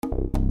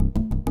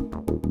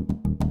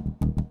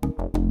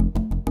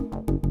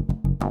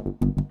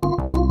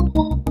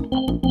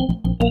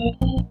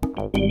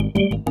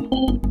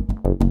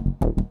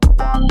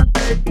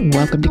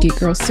welcome to Geek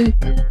Girl Soup.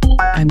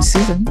 I'm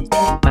Susan.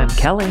 I'm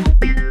Kelly.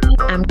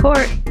 I'm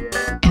Court.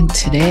 And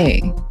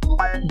today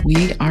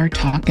we are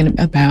talking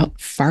about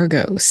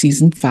Fargo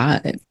season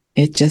 5.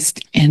 It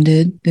just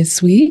ended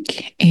this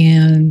week.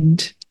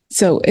 And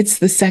so it's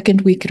the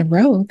second week in a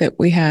row that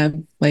we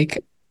have,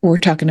 we're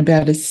talking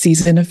about a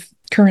season of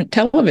current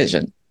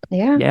television.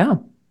 Yeah.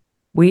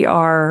 We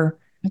are.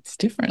 That's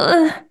different.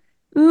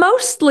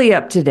 Mostly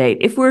up to date.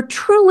 If we're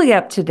truly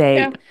up to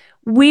date,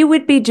 we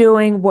would be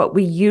doing what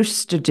we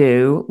used to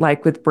do,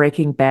 like with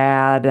Breaking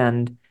Bad,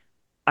 and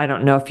I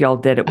don't know if y'all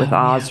did it with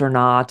Oz or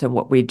not, and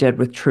what we did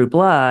with True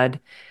Blood,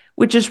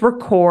 which is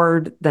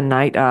record the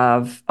night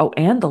of,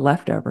 and The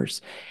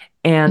Leftovers,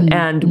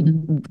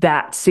 and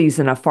that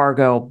season of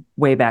Fargo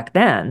way back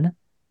then,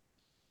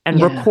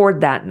 and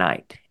record that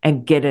night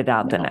and get it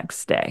out the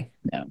next day.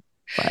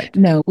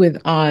 No, with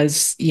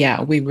Oz,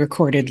 we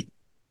recorded.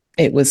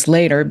 It was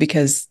later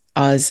because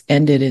Oz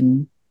ended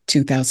in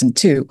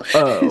 2002.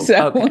 Oh,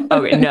 so,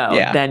 okay. No,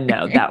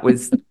 that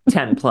was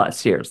 10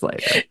 plus years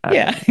later.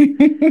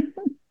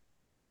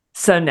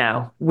 So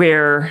no,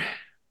 we're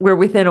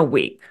within a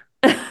week.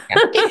 Which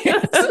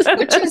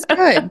is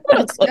good.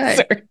 That's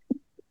good.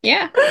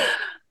 Yeah.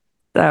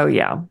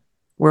 So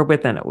we're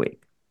within a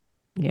week.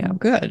 Yeah. Oh,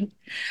 good.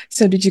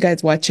 So did you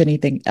guys watch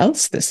anything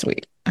else this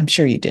week? I'm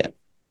sure you did.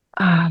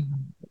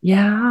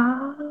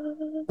 Yeah.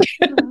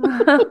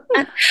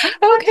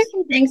 Okay.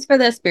 Thanks for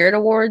the Spirit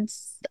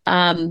Awards.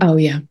 I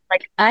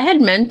had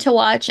meant to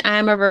watch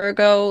I'm a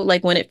Virgo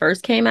when it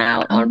first came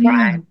out on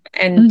Prime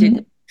and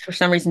didn't for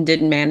some reason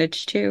didn't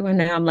manage to, and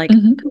now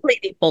I'm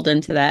completely pulled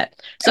into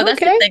that. So that's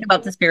the thing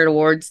about the Spirit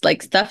Awards,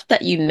 stuff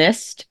that you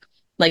missed,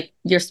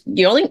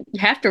 you only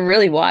have to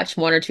really watch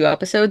 1 or 2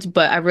 episodes,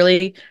 but I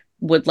really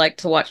would like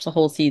to watch the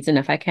whole season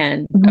if I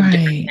can of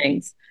different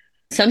things.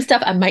 Some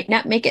stuff I might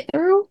not make it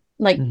through,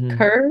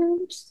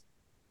 Curse.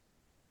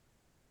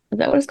 Is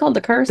that what it's called?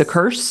 The Curse? The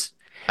Curse?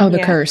 Oh, The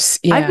Curse.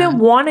 Yeah. I've been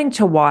wanting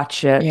to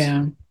watch it.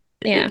 Yeah.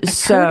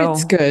 So I've heard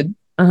it's good.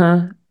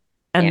 And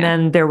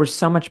then there was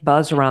so much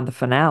buzz around the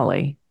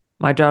finale.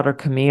 My daughter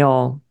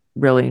Camille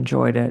really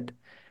enjoyed it.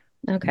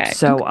 Okay.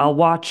 So I'll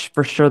watch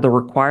for sure the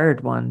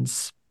required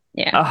ones.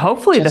 Yeah.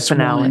 Hopefully Just the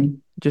finale.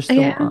 one. Just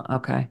the one.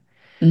 Okay.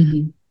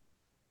 Mm-hmm.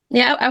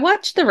 Yeah, I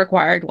watched the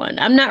required one.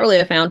 I'm not really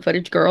a found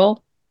footage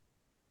girl.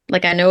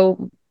 I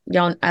know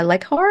y'all, I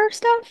like horror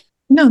stuff.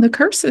 No, The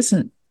Curse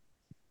isn't.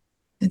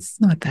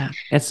 It's not that.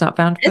 It's not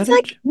found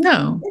footage? It's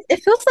no.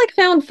 It feels like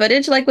found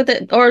footage, with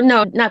it, or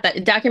no, not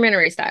that,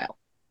 documentary style.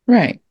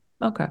 Right.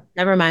 Okay.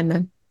 Never mind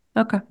then.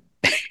 Okay.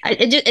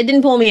 It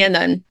didn't pull me in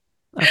then.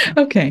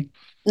 Okay.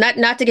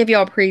 Not to give you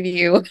all a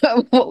preview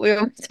of what we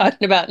were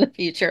talking about in the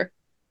future.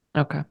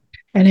 Okay.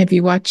 And have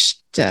you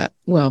watched,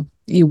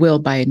 you will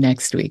by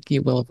next week.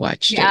 You will have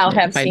watched it. I'll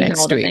have by seen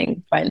next all the week.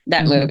 things by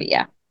that movie.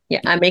 Yeah. Yeah,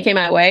 I'm making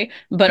my way,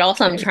 but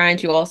also I'm trying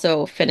to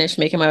also finish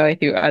making my way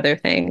through other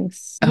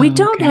things. We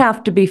don't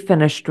have to be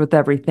finished with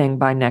everything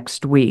by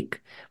next week.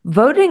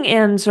 Voting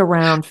ends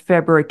around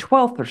February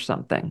 12th or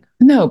something.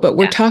 No, but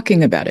we're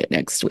talking about it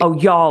next week. Oh,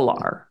 y'all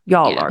are.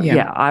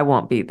 Yeah, I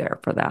won't be there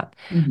for that.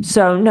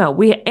 So no,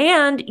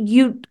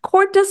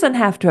 Court doesn't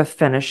have to have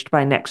finished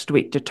by next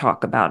week to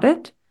talk about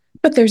it.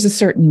 But there's a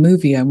certain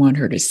movie I want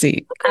her to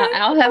see.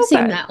 I'll have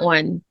seen that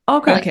one.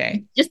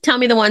 Okay. Just tell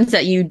me the ones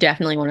that you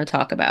definitely want to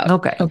talk about.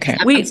 Okay.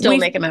 I'm still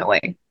making my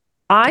way.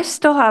 I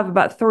still have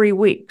about 3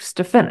 weeks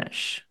to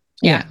finish.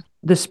 Yeah.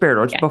 The Spirit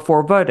Awards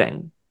before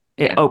voting.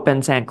 It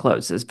opens and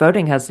closes.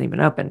 Voting hasn't even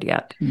opened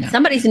yet. No.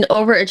 Somebody's an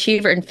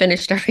overachiever and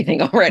finished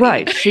everything already.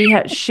 Right. She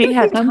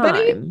had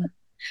time.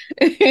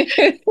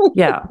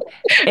 Yeah.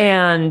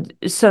 And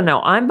so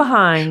no, I'm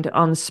behind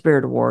on the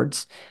Spirit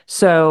Awards.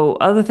 So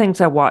other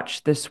things I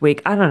watched this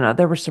week, I don't know,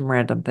 there were some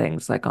random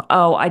things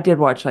I did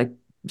watch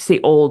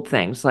old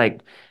things. I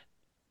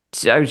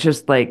was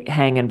just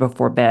hanging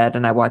before bed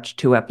and I watched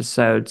 2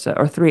 episodes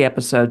or 3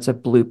 episodes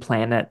of Blue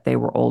Planet. They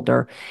were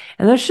older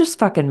and those just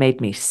fucking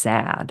made me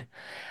sad.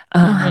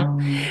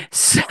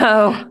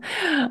 So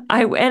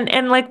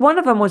one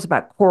of them was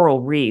about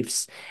coral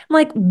reefs.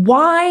 I'm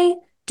why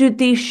did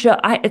these show?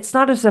 It's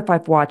not as if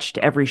I've watched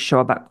every show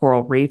about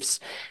coral reefs,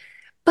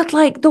 but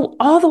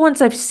all the ones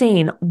I've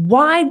seen,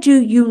 why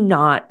do you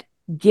not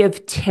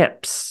give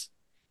tips?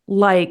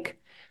 Don't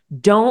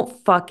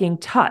fucking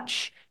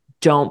touch,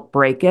 don't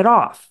break it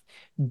off,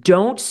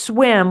 don't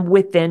swim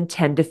within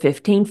 10 to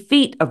 15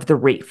 feet of the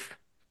reef.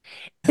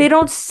 They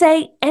don't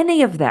say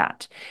any of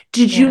that.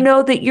 Did you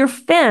know that your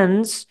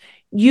fins,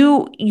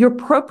 your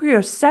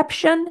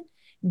proprioception,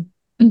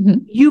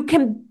 you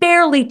can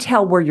barely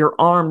tell where your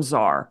arms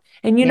are.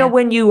 And you know,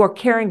 when you are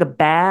carrying a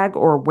bag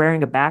or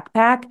wearing a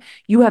backpack,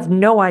 you have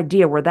no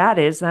idea where that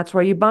is. That's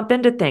why you bump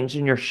into things.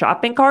 In your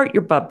shopping cart,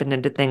 you're bumping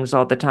into things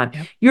all the time.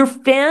 Yep. Your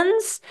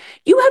fins,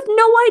 you have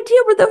no idea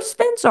where those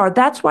fins are.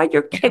 That's why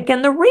you're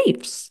kicking the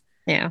reefs.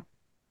 Yeah.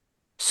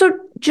 So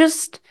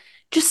just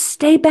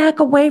stay back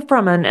away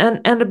from it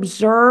and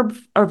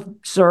observe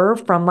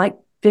from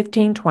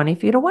 15, 20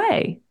 feet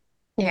away.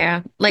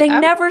 Yeah. They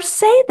never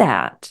say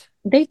that.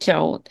 They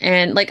don't.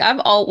 And like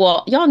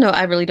well, y'all know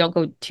I really don't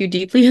go too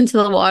deeply into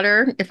the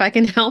water if I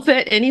can help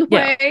it Yeah.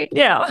 anyway.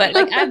 Yeah. But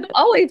like I've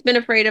always been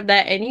afraid of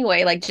that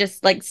anyway, like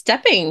just like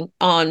stepping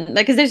on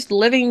like because there's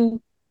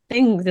living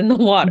things in the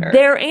water.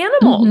 They're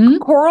animal. Mm-hmm.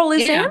 Coral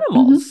is Yeah. Mm-hmm.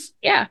 animals.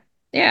 Yeah.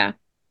 Yeah.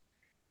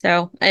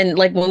 So, and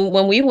like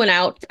when we went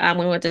out, when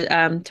we went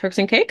to Turks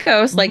and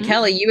Caicos, like Mhm.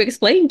 Kelly, you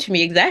explained to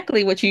me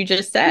exactly what you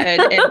just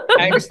said, and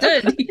I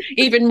understood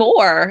even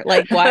more,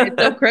 like why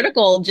it's so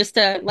critical just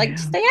to like Yeah.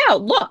 stay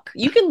out. Look,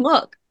 you can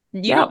look.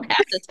 You Yeah. don't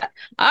have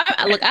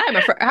to. Look.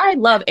 I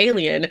love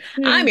Alien.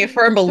 I'm a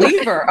firm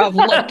believer of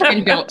look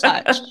and don't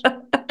touch.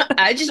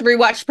 I just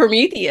rewatched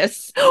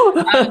Prometheus,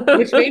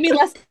 which made me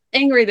less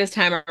angry this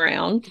time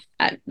around.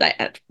 I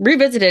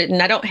revisited it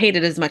and I don't hate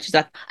it as much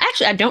as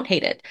I don't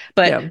hate it,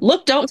 but Yeah.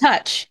 look, don't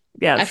touch.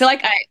 I feel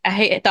Yes.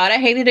 like thought I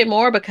hated it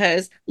more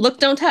because look,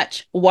 don't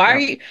touch. Why are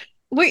Yeah. you?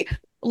 Wait,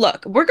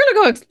 look, we're gonna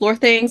go explore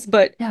things,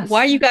 but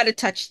why Yes. you got to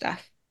touch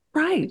stuff?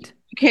 Right.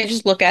 You can't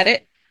just look at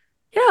it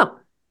Yeah.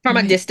 from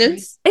a Right.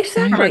 distance, from a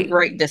Exactly.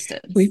 great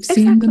distance. We've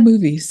seen the Exactly.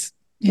 movies.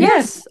 Yeah. Yes,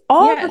 Yes.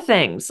 All the yes,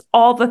 things.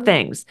 All the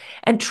things.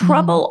 And Mm-hmm.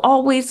 trouble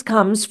always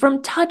comes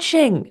from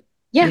touching,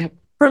 yeah, Yep.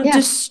 from yeah,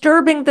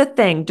 disturbing the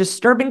thing,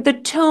 disturbing the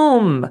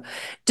tomb, yeah.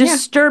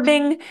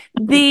 disturbing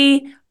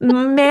the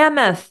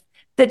mammoth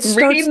that starts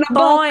Reading the book.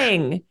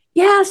 thawing.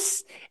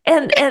 Yes.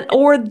 And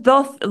or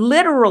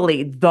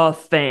literally the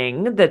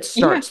thing that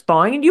Yeah, starts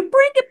thawing, and you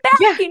bring it back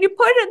yeah. and you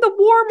put it in the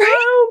warm Right?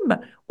 room.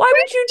 Why What are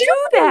would you you do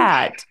doing?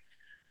 that?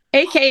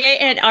 AKA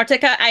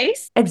Antarctica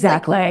ice. Like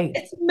Exactly.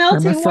 it's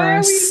melting. Why are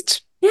we?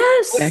 Permafrost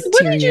Yes. What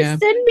did you bacteria.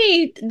 send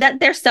me that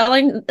they're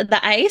selling the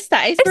ice, the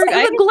It's iceberg like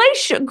ice?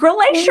 the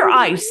glacier Oh,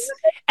 ice.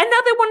 And now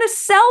they want to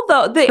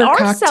sell they For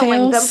are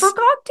selling them for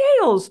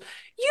cocktails. cocktails.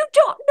 You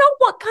don't know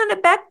what kind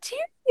of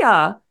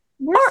bacteria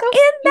we're are so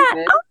in that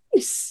stupid.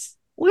 ice.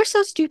 We're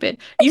so stupid.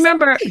 You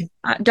remember Exactly.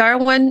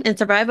 Darwin and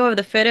Survival of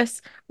the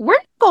Fittest? We're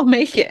not gonna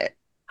make it.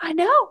 I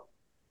know.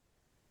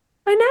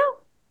 I know.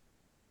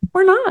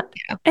 We're not.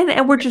 Yeah.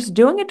 And we're just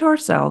doing it to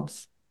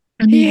ourselves.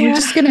 I mean, we're Yeah.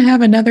 just going to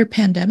have another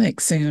pandemic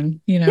soon,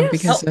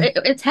 because Yes. Oh,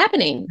 of it's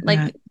happening. that.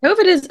 Like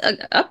COVID is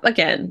up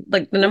again.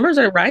 Like the numbers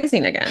are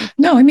rising again.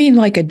 No, I mean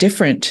like a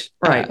different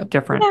Right.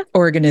 Different. Yeah. Yeah.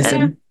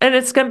 organism. And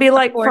it's going to be Of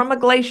like course. from a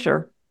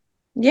glacier,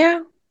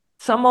 Yeah.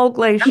 some old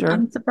glacier.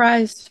 I'm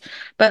surprised,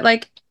 but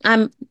like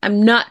I'm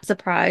not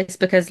surprised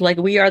because like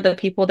we are the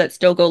people that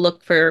still go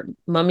look for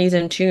mummies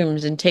and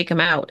tombs and take them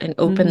out and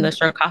open the Hmm.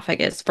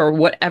 sarcophagus for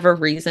whatever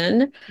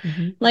reason.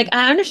 Hmm. Like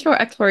I understand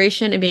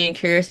exploration and being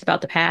curious about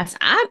the past.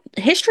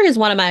 History is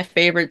one of my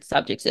favorite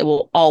subjects. It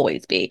will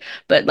always be.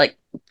 But like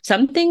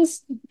some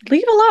things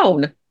leave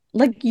alone.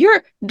 Like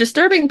you're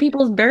disturbing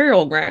people's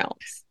burial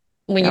grounds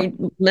when Yep.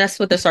 you mess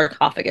with the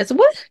sarcophagus.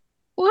 What?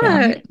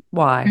 Yeah. What?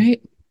 Why?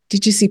 Right?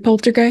 Did you see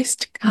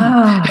Poltergeist? Come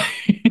on. Ah,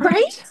 Right?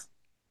 right.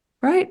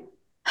 Right.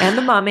 And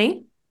the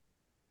mummy.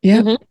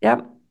 Yep. Mhm. Yep.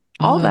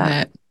 All All of that.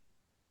 that.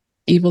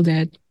 Evil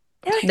Dead.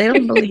 They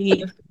don't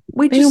believe.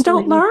 We They don't just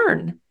don't believe.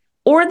 learn.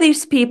 Or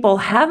these people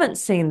haven't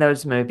seen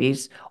those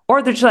movies,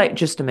 or they're just like,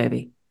 just a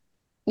movie.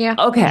 Yeah.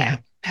 Okay. Yeah.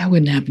 That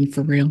wouldn't happen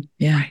for real.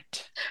 Yeah.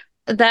 Right.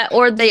 That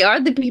or they are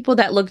the people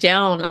that look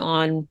down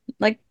on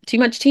like too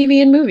much TV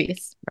and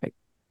movies. Right.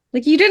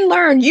 Like you didn't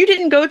learn. You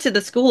didn't go to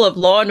the school of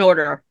Law and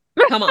Order.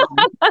 Come on.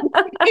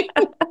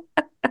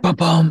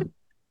 Ba-bum.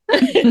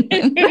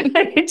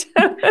 Right.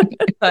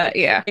 But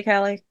yeah, hey,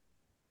 Kelly,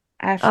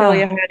 I feel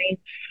you, Oh,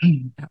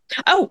 honey.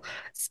 Oh,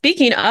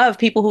 speaking of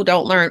people who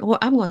don't learn, well,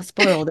 I'm going to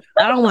spoil this.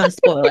 I don't want to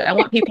spoil it. I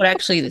want people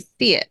actually to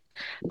see it.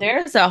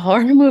 There's a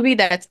horror movie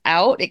that's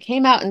out. It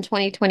came out in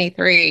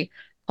 2023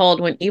 called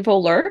When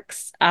Evil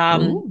Lurks.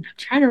 I'm ooh,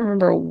 trying to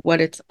remember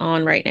what it's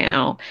on right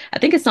now. I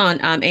think it's on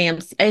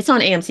AMC. It's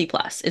on AMC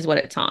Plus is what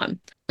it's on.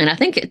 And I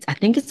think it's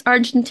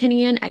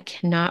Argentinian. I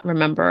cannot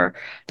remember,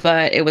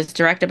 but it was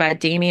directed by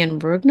Damien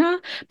Brugna.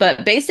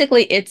 But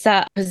basically, it's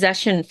a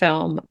possession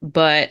film,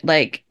 but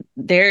like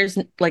there's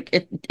like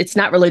it's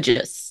not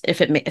religious if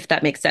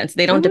that makes sense.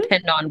 They don't mhm,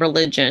 depend on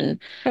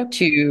religion okay.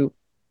 to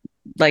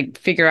like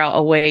figure out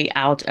a way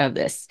out of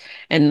this.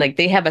 And like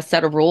they have a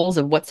set of rules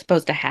of what's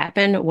supposed to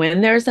happen when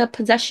there's a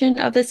possession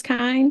of this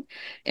kind,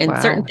 and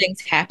certain Wow.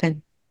 things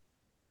happen.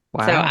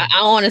 So I Wow.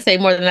 don't want to say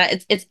more than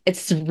that.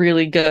 It's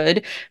really good,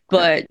 Okay.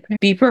 but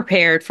be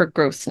prepared for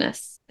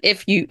grossness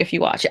if you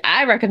watch it.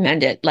 I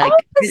recommend it. All Like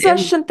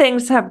possession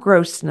things have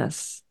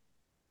grossness.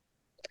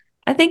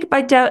 I think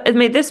I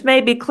mean, this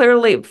may be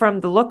clearly from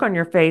the look on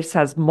your face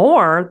has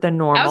more than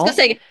I was gonna normal.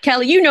 say,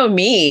 Kelly, you know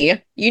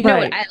me. You know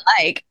what Right.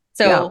 I like.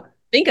 Yeah. So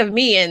think of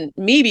me and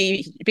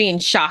me being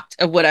shocked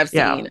of what I've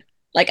Yeah. seen.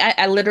 Like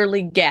I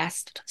literally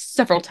gasped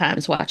several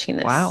times watching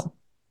this. Wow.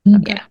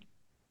 Okay. Yeah,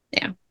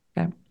 yeah.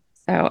 Okay.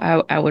 So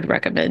I would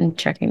recommend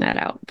checking that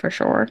out for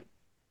sure.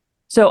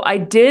 So I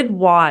did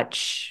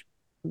watch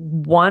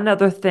one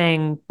other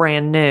thing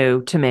brand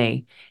new to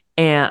me,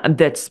 and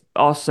that's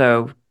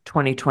also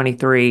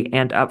 2023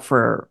 and up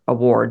for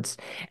awards,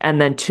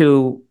 and then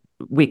two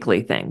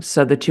weekly things.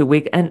 So the 2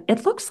 week, and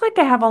it looks like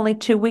I have only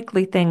two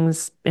weekly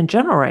things in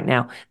general right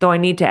now, though I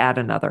need to add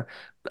another.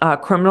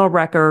 Criminal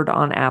Record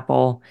on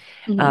Apple,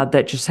 Mhm.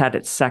 that just had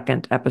its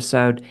second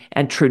episode,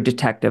 and True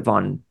Detective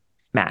on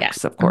Yeah.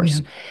 Max, of Oh, yeah.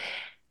 course.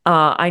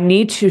 I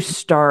need to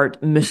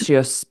start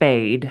Monsieur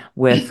Spade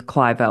with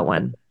Clive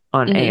Owen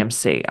on Mhm.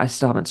 AMC. I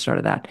still haven't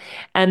started that.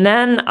 And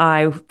then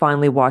I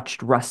finally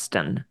watched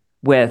Rustin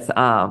with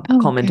Oh,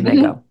 Coleman okay.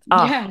 Domingo.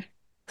 Yeah.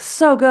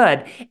 So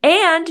good.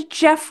 And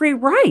Jeffrey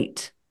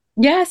Wright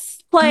Yes.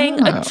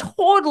 playing a Oh,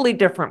 totally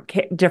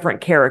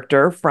different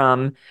character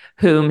from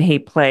whom he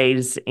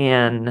plays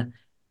in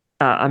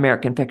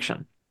American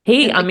Fiction.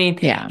 And I mean,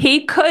 yeah.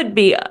 he could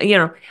be,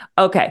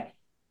 okay,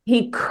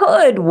 he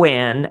could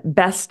win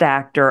Best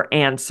Actor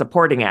and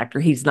Supporting Actor.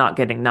 He's not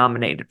getting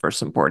nominated for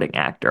Supporting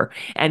Actor,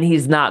 and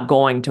he's not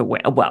going to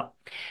win. Well,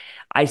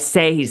 I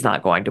say he's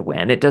not going to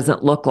win. It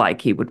doesn't look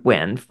like he would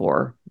win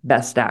for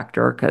Best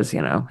Actor because,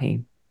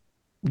 he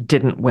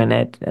didn't win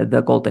it, the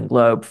Golden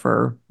Globe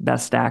for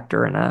Best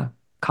Actor in a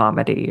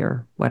comedy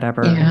or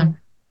whatever, Yeah.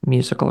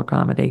 musical or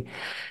comedy.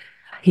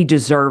 He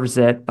deserves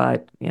it,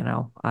 but,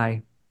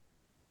 I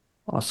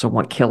also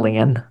want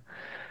Killian.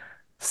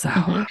 So,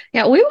 Mhm.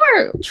 yeah, we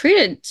were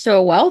treated to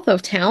a wealth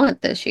of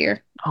talent this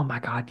year. oh my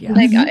God,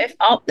 Like yes.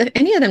 Mhm. if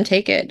any of them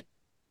take it,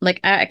 like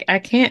I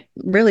can't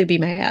really be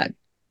mad.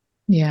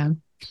 Yeah.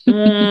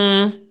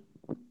 Mm,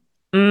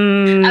 I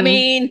mm,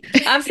 mean,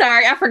 I'm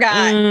sorry, I forgot.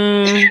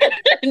 mm.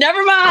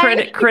 Never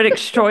mind.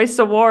 Critics' Choice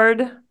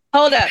Award.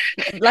 Hold up.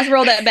 Let's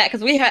roll that back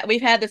because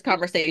we've had this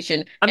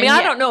conversation. I mean, And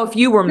I yeah, don't know if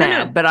you were no.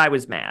 mad, but I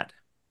was mad.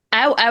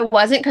 I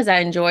wasn't because I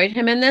enjoyed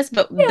him in this,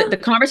 but Yeah, the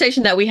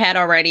conversation that we had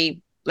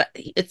already,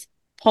 it's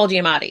Paul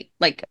Giamatti.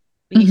 Like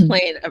he's Mhm.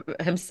 playing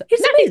himself. he's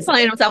Not he's amazing.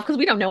 playing himself because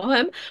we don't know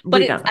him, but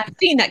We it's don't know. I've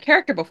seen that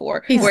character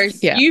before.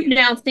 Whereas Yeah. you've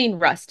now seen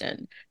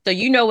Rustin, so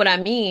you know what I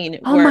mean.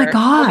 Oh my Where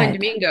Coleman God.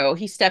 Domingo,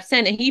 he steps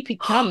in and he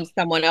becomes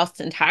someone else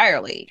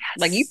entirely.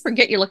 Like you Yes.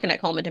 forget you're looking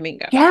at Coleman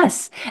Domingo.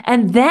 Yes.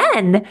 And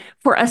then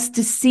for us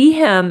to see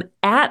him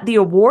at the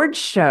award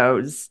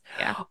shows,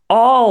 Yeah.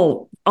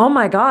 all, oh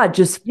my God,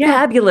 just Yeah.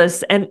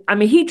 fabulous. And I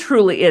mean, he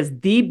truly is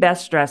the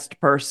best dressed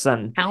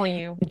person Telling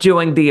you.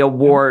 doing the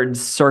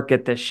awards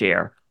circuit this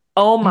year.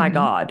 Oh my Mhm.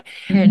 God.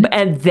 Mhm.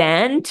 And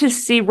then to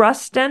see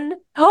Rustin, Yeah.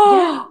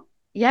 oh,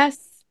 Yes.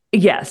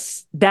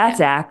 yes, Yeah. that's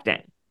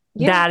acting.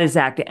 Yeah. That is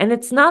acting. And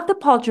it's not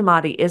that Paul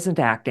Giamatti isn't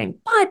acting,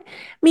 but I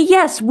mean,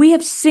 yes, we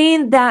have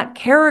seen that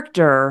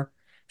character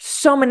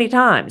so many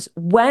times.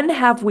 When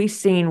have we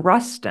seen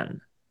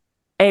Rustin?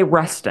 A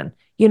Rustin,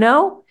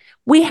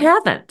 we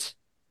haven't.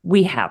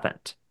 We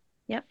haven't.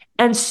 Yep.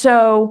 And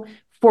so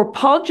for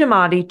Paul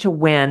Giamatti to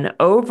win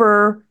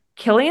over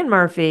Cillian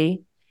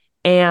Murphy,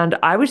 and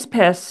I was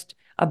pissed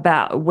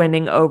about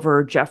winning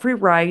over Jeffrey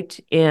Wright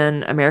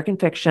in American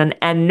Fiction,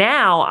 and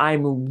now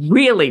I'm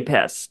really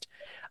pissed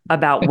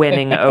about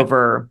winning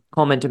over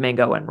Coleman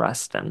Domingo and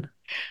Rustin.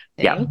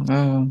 Yeah. See?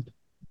 Oh,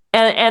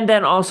 And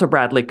then also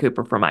Bradley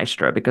Cooper for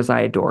Maestro because I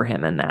adore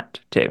him in that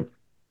too.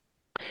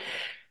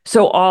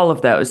 So all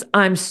of those,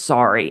 I'm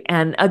sorry.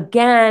 And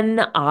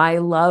again, I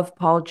love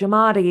Paul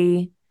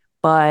Giamatti,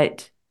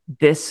 but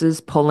this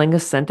is pulling a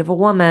scent of a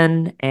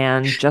woman.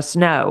 And just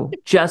know,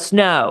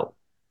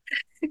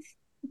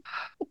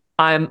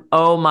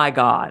 oh my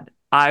God.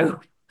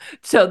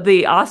 So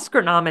the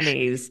Oscar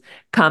nominees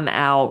come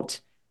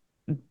out,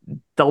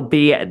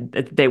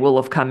 they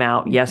will have come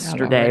out out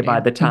yesterday by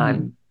already. the Hmm.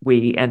 time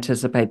we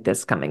anticipate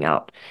this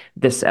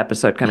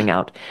episode coming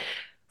out.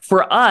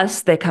 For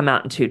us, they come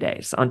out in 2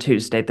 days, on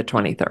Tuesday, the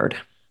 23rd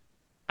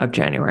of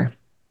January.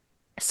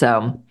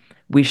 So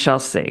we shall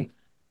see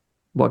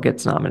what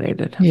gets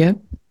nominated. Yep.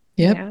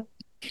 Yep. Yeah.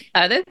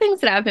 Other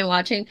things that I've been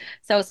watching.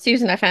 So,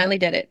 Susan, I finally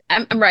did it.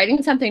 I'm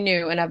writing something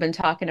new and I've been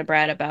talking to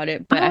Brad about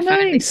it, but Oh, I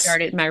finally nice.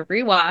 started my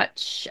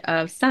rewatch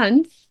of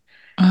Sons.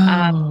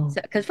 Oh,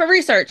 Because for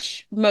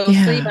research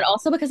mostly, yeah. but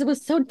also because it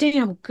was so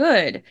damn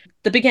good.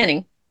 The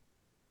beginning,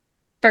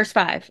 first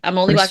five. I'm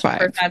only First watching the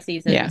five. first five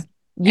Yeah. seasons.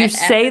 You After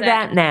say that,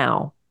 that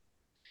now.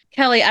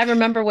 Kelly, I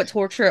remember what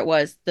torture it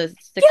was, the Yeah,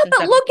 sixth and but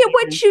seventh look at season.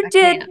 what you I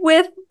did can't.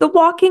 with The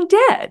Walking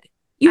Dead.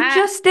 You I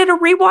just did a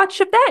rewatch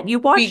of that. You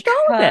watched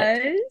all of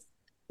it.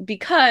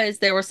 because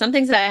there were some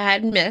things that I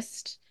had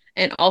missed,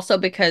 and also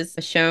because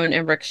Michonne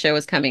and Rick's show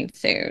is coming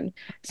soon.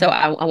 So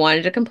I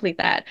wanted to complete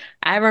that.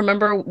 I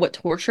remember what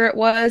torture it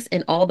was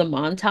in all the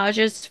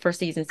montages for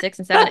season 6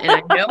 and 7, and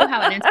I know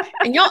how it ends.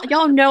 And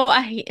y'all know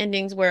I hate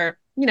endings where,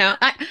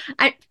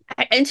 I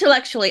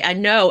intellectually I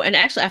know, and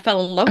actually I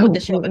fell in love with Oh, the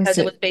show what because was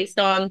it? it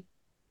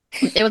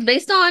was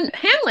based on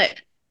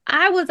Hamlet.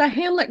 I was a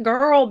Hamlet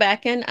girl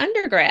back in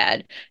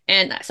undergrad,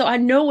 and so I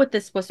know what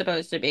this was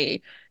supposed to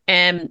be.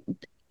 And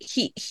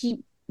he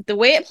the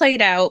way it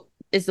played out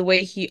is the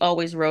way he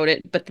always wrote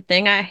it. But the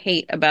thing I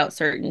hate about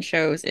certain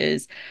shows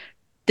is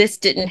this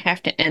didn't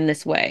have to end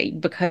this way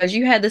because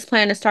you had this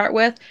plan to start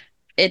with.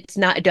 It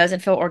doesn't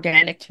feel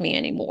organic to me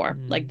anymore.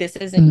 Like Mm. this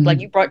isn't like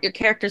you Mm, brought your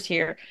characters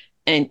here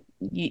and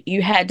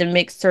you had to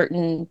make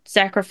certain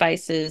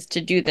sacrifices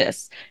to do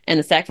this, and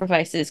the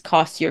sacrifices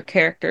cost your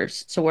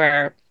characters to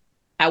where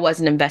I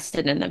wasn't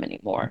invested in them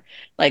anymore.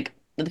 Like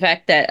the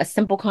fact that a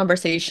simple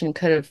conversation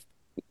could have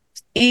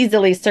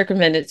easily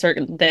circumvented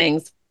certain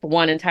things for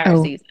one entire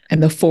season.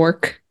 And the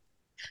fork.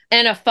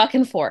 And a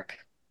fucking fork.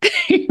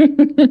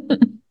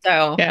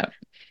 So yeah.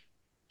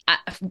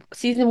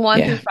 Season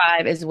 1 through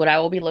 5 is what I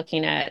will be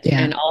looking at.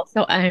 Yeah. And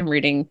also I am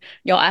reading.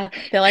 Yo, I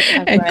feel like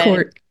I've and read.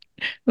 Court,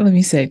 let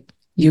me say,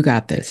 you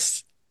got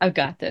this. I've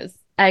got this.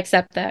 I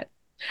accept that.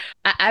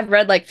 I've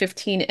read like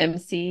 15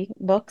 MC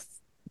books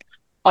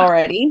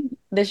already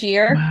this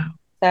year. Wow.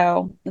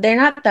 So they're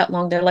not that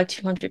long. They're like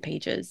 200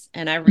 pages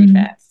and I read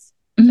fast.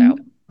 So,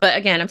 but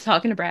again, I'm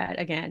talking to Brad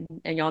again.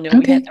 And y'all know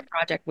we had that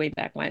project way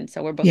back when.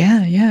 So we're both.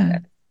 Yeah.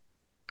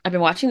 I've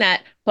been watching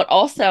that, but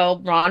also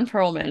Ron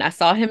Perlman. I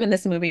saw him in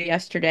this movie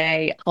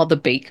yesterday called The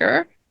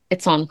Baker.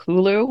 It's on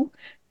Hulu.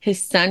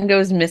 His son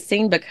goes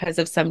missing because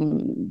of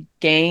some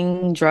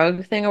gang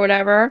drug thing or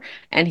whatever,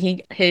 and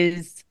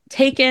his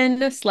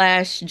Taken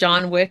 /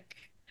 John Wick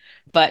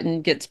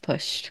button gets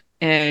pushed,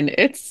 and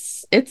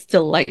it's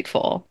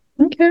delightful.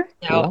 Okay,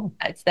 so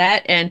it's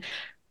that, and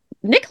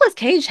Nicolas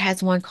Cage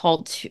has one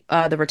called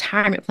The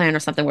Retirement Plan or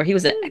something where he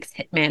was an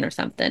ex-hitman or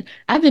something.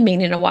 I've been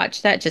meaning to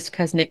watch that just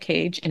because Nick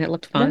Cage and it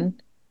looked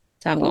fun.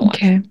 So I'm going to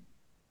watch it.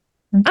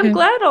 I'm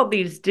glad all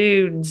these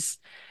dudes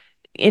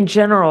in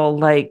general,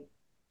 like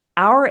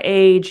our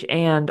age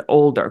and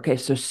older, okay,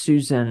 so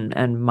Susan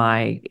and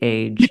my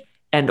age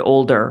and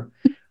older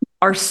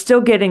are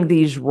still getting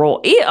these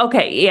roles.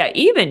 Okay, yeah,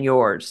 even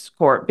yours,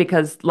 Court,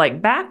 because like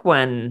back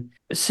when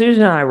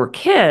Susan and I were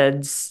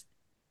kids,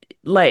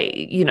 like,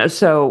 you know,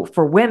 so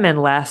for women,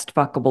 Last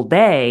Fuckable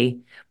Day,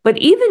 but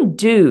even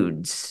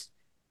dudes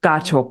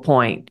got to a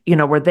point, you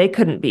know, where they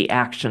couldn't be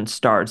action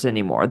stars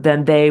anymore.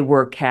 Then they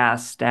were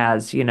cast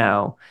as, you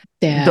know,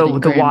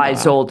 the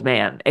wise old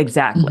man.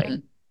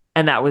 Exactly.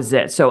 And that was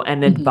it. So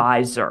an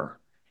advisor.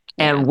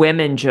 And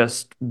women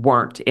just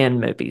weren't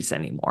in movies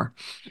anymore.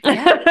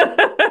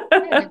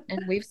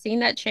 And we've seen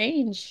that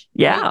change.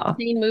 Yeah.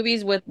 We've seen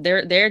movies with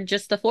they're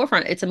just the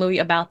forefront. It's a movie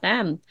about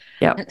them.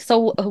 Yeah.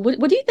 So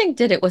what do you think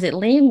did it? Was it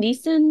Liam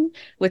Neeson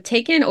with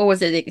Taken, or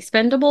was it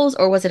Expendables,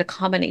 or was it a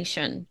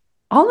combination?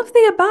 All of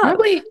the above.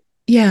 Probably,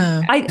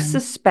 yeah. I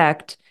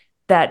suspect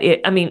that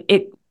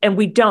and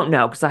we don't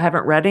know because I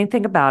haven't read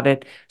anything about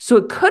it. So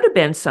it could have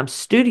been some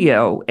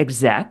studio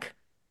exec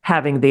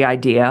having the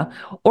idea,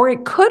 or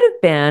it could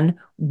have been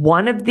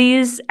one of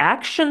these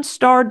action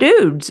star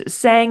dudes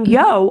saying,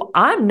 yo,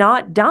 I'm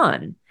not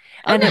done.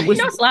 And it was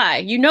Sly.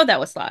 You know that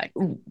was Sly.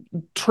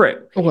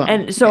 True. Well,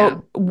 and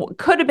so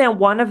could have been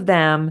one of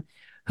them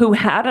who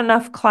had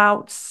enough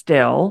clout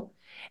still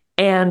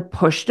and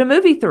pushed a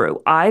movie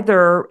through,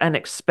 either an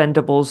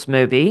Expendables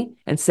movie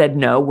and said,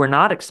 no, we're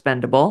not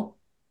expendable.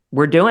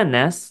 We're doing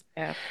this.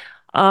 Yeah.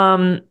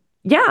 And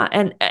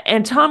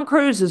Tom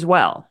Cruise as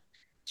well.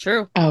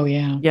 True. Oh,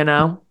 yeah. You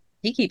know?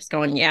 He keeps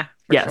going,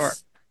 for sure.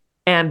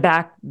 And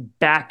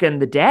back in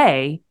the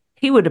day,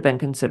 he would have been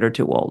considered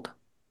too old.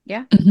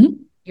 Yeah.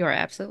 You're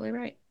absolutely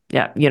right.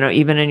 Yeah, you know,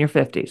 even in your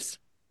 50s.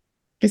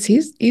 Because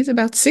he's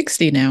about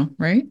 60 now,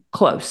 right?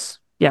 Close.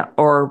 Yeah.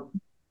 Or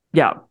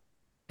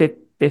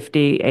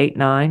 58,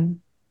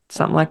 9,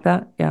 something like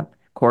that. Yeah.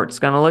 Court's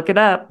going to look it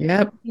up.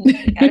 Yep.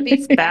 Gotta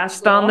be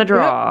fast on the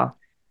draw.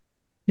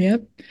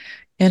 Yep.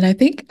 And I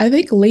think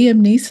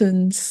Liam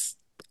Neeson's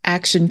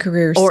action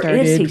career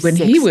started when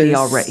he was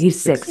already.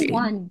 He's 60.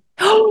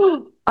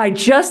 Oh,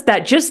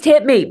 that just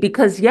hit me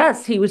because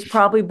yes, he was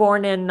probably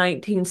born in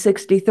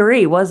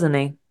 1963, wasn't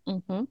he?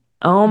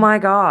 Oh my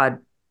God.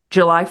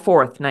 July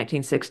 4th,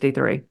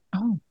 1963.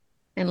 Oh.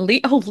 And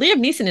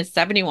Liam Neeson is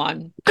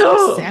 71.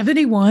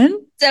 71?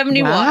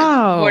 71.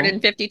 Wow. Born in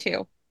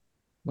 52.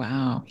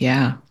 Wow.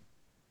 Yeah.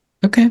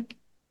 Okay.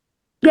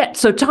 Yeah.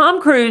 So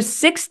Tom Cruise,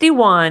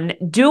 61,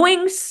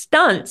 doing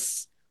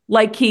stunts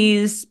like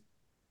he's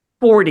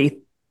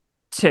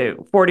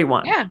 42,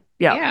 41.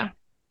 Yeah.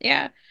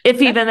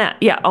 If even that.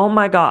 Yeah. Oh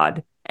my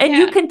God. And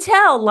you can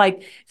tell,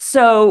 like,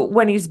 so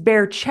when he's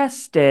bare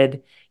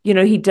chested, you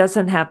know, he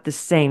doesn't have the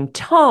same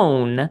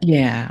tone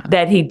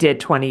that he did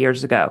 20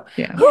 years ago.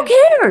 Yeah. Who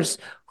cares?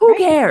 Who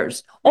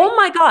cares? Oh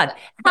my God.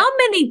 How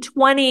many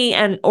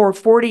 20 or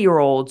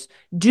 40-year-olds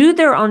do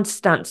their own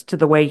stunts to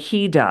the way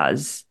he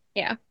does?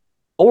 Yeah.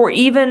 Or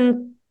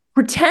even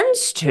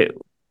pretends to,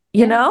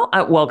 you know?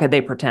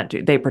 They pretend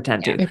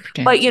to.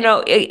 But, you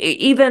know,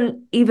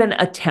 even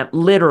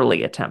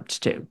literally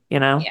attempt to, you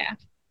know? Yeah.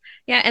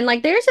 Yeah, and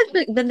like there's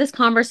been this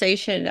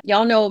conversation.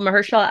 Y'all know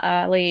Mahershala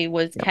Ali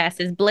was cast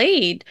as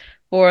Blade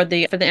for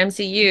the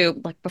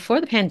MCU like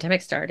before the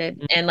pandemic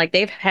started, and like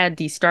they've had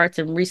these starts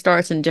and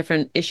restarts and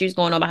different issues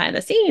going on behind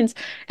the scenes.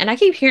 And I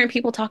keep hearing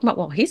people talking about,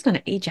 well, he's going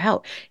to age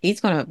out.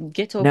 He's going to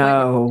get to a point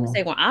where he's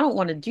say, well, I don't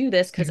want to do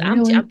this because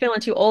I'm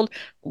feeling too old.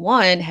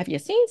 One, have you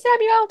seen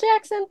Samuel L.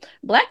 Jackson?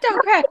 Black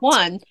don't crack.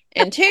 One,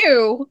 and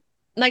two,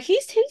 like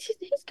he's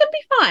gonna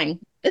be fine.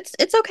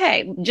 It's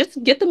okay.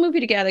 Just get the movie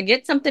together.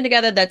 Get something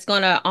together that's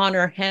gonna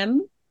honor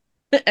him.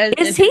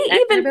 Is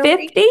he even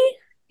 50?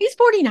 He's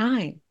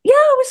 49. Yeah,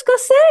 I was gonna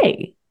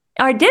say.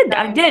 I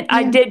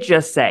did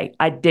just say.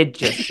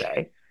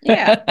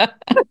 Yeah.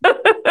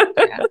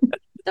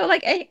 So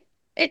like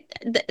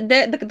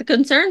the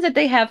concerns that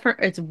they have for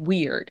it's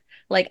weird.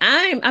 Like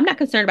I'm not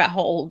concerned about how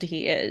old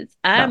he is.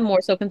 I'm No.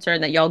 more so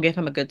concerned that y'all give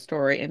him a good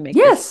story and make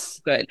this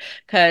Yes. good.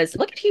 Because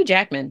look at Hugh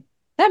Jackman.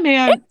 That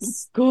man is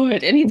Yes.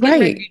 good. And he's getting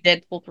ready to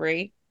Right. do Deadpool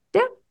 3.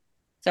 Yeah.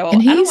 So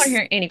And I don't want to he's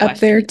hear any up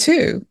there questions.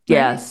 too, right?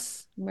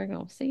 Yes. We're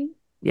gonna see.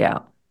 Yeah.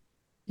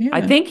 I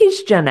Yeah. think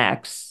he's Gen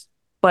X,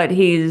 but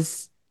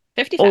he's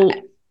 55. old.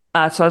 So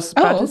I was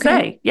about Oh, to okay.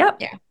 say, yep.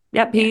 Yeah.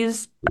 Yep. Yeah.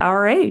 He's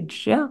our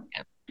age. Yeah.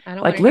 Yeah. I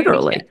don't want Like to hear any chat.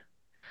 literally.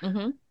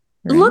 Mm-hmm.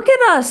 Right. Look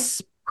at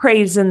us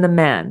praising the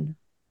men.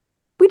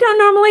 We don't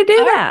normally do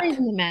Are that.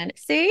 praising the men.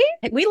 See?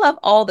 We love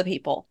all the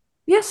people.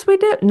 Yes, we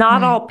do.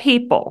 Not Right. all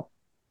people,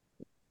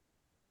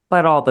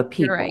 but all the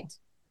You're right. people.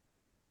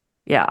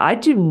 Yeah, I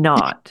do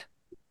not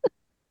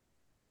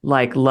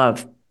like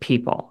love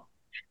people.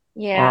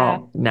 Yeah.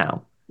 Oh,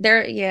 no.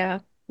 Yeah.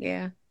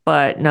 Yeah.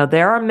 But no,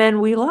 there are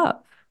men we love.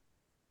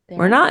 There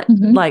We're are. not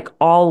Mhm. like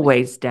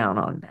always down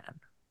on men.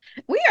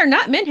 We are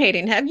not men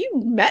hating. Have you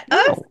met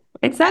us? No,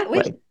 We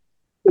exactly.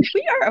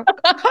 we are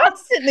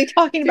constantly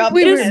talking Did about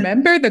we men.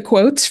 remember the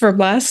quotes from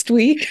last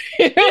week?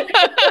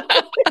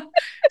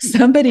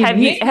 Somebody Have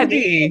you needs to have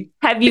be.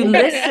 have you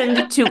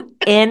listened to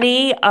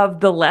any of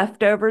the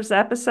leftovers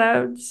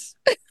episodes?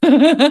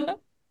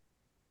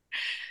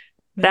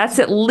 That's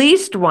at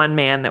least one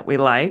man that we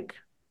like.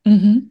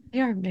 Mhm.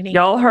 There are many.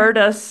 Y'all heard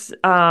us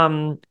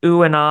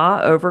ooh and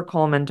ah over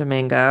Coleman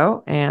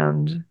Domingo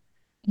and Mhm.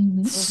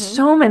 Mm-hmm.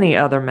 so many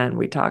other men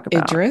we talk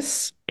about.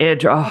 Idris. All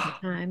the Oh,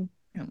 time.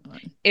 Come on.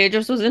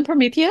 Idris was in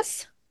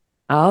Prometheus.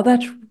 oh,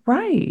 that's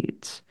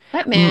right.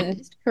 That man, Mm,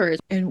 his career is.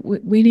 And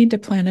we need to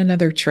plan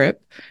another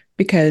trip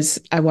because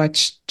I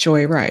watched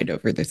Joyride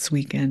over this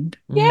weekend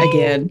Yay! mm,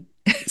 again.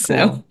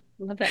 So cool.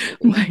 Love that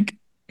I'm movie. like,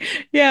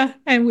 yeah,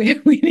 and we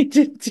need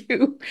to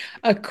do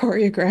a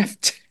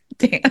choreographed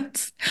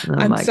dance. Oh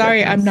I'm my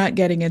sorry, I'm goodness. not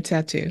getting a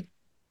tattoo.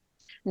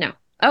 No.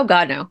 Oh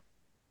God, no.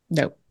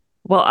 Nope.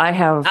 Well, I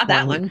have Not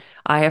that one. one.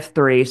 I have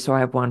three, so I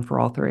have one for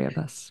all three of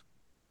us.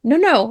 No,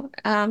 no.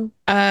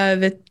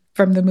 The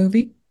from the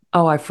movie.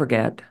 Oh, I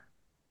forget.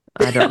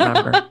 I don't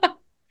remember.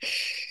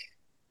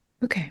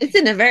 Okay. It's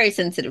in a very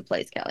sensitive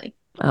place, Kelly.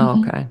 Oh,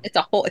 Mhm. okay.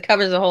 It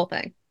covers the whole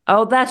thing.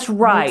 Oh, that's Makes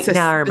right.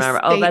 Now I a remember.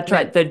 Oh, that's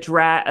right.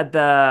 statement,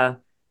 Uh,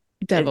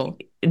 devil.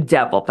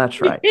 devil.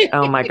 That's right.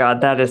 Oh my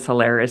God, that is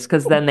hilarious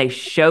because then they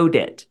showed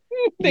it.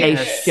 They They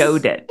Yes.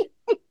 showed did.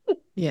 it.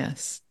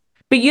 Yes.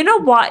 But you know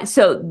what?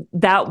 So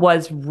that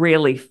was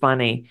really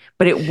funny,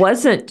 but it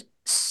wasn't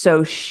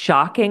so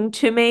shocking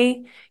to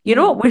me. You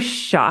know Mhm. what was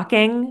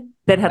shocking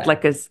that had But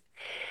like a,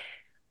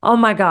 oh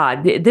my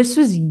God, this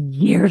was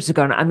years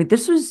ago. I mean,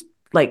 this was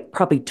like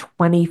probably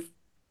 25,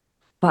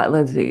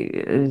 let's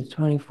see,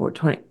 24,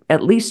 20,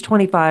 at least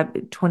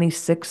 25,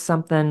 26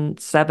 something,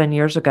 7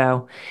 years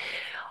ago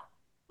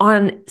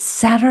on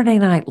Saturday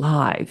Night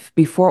Live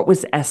before it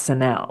was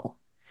SNL.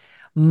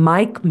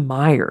 Mike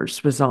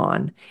Myers was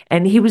on,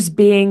 and he was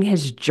being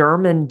his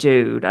German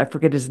dude. I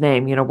forget his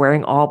name,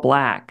 wearing all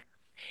black.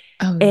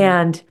 Oh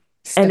yeah.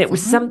 And it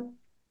was Stefan?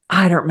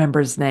 I don't remember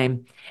his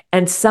name.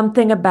 And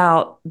something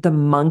about the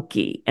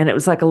monkey. And it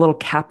was like a little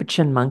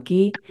capuchin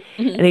monkey.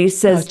 Mhm. And he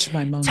says, Touch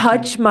my monkey.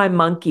 touch my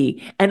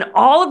monkey. And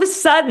all of a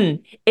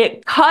sudden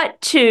it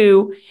cut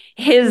to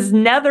his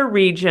nether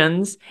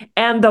regions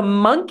and the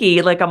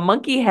monkey, like a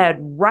monkey head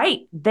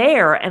right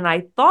there. And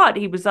I thought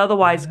he was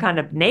otherwise kind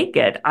of Oh.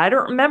 naked. I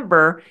don't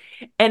remember.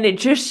 And it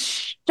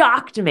just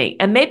shocked me.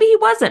 And maybe he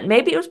wasn't.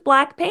 Maybe it was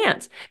black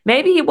pants.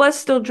 Maybe he was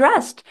still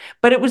dressed,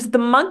 but it was the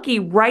monkey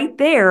right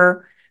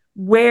there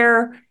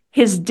where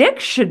his dick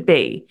should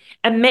be.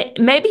 And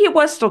maybe he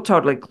was still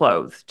totally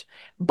clothed.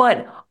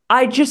 But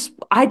I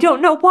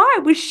don't know why.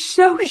 I was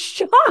so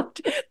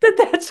shocked that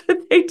that's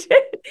what they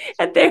did.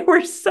 And they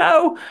were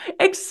so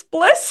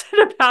explicit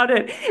about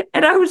it.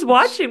 And I was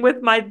watching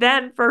with my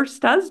then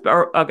first husband,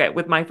 or okay,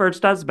 with my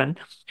first husband,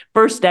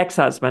 first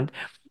ex-husband.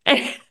 And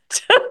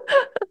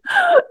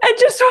I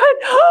just went,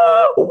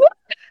 oh, what?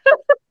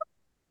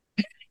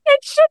 It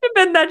shouldn't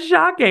have been that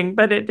shocking,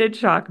 but it did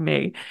shock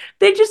me.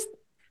 They just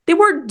they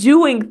weren't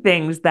doing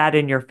things that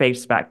in your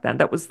face back then.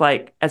 That was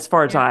like, as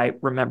far as Yeah. I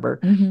remember,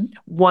 Mhm.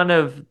 one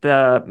of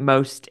the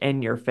most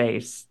in your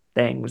face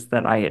things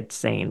that I had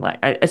seen, like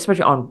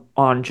especially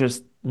on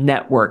just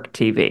network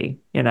TV,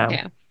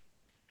 Yeah.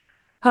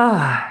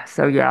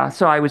 So yeah,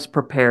 so I was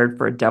prepared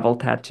for a devil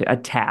tattoo,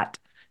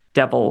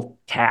 devil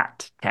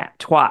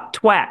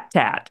twat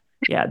tat.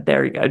 Yeah,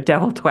 there you go,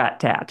 devil twat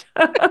tat.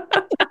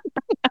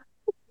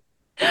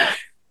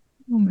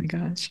 Oh my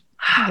gosh.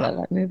 I love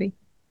that movie.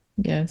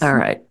 Yes. All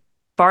right,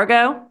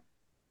 Fargo.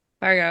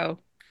 Fargo.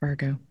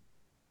 Fargo.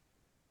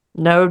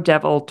 No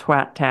devil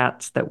twat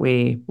tats that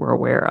we were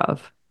aware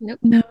of. Nope.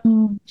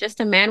 No. Just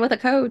a man with a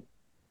code.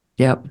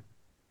 Yep.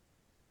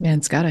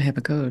 Man's gotta have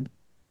a code.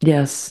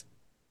 Yes.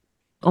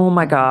 Oh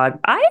my Um, God.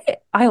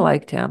 I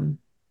liked him.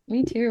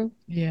 Me too.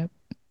 yeah.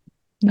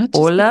 Not just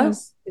Ola?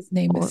 because his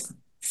name Or, is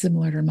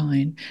similar to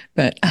mine,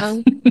 but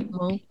Monk.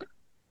 Monk.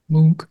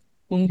 Mook.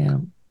 Monk. yeah.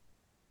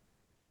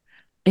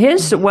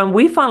 Yeah. When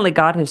we finally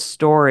got his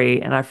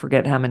story, and I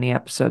forget how many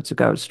episodes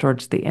ago, it's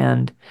towards the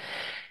end,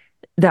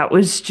 that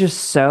was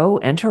just so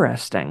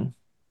interesting.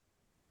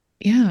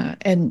 Yeah,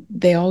 and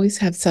they always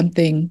have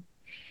something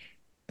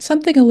a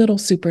little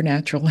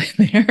supernatural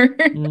in there.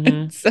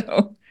 Mm-hmm.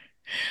 So,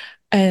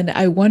 and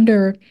I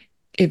wonder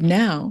if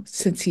now,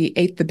 since he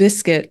ate the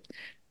biscuit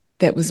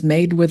that was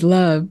made with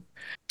love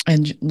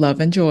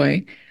and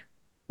joy,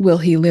 will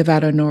he live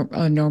out a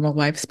normal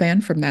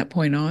lifespan from that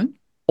point on?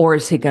 Or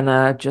is he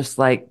gonna just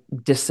like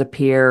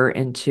disappear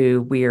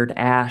into weird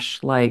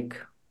ash like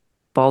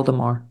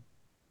Voldemort?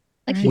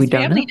 Like We he's Right.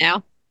 don't family know.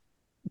 now.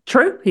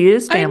 True, he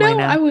is I family know.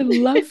 I now. would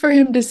love for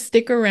him to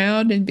stick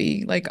around and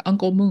be like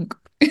Uncle Mook.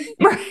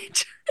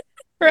 Right.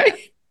 Yeah. Right?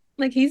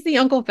 Like he's the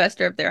Uncle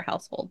Fester of their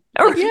household.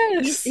 Like he's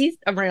Yes. he's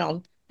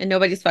around and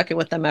nobody's fucking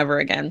with them ever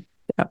again.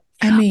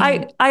 I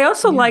mean, I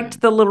also yeah.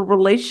 liked the little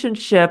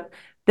relationship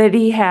that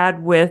he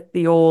had with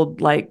the old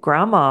like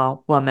grandma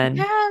woman.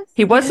 Yes.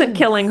 He wasn't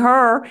killing Yes.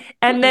 her,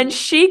 and then Mm-mm.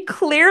 she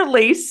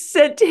clearly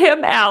sent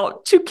him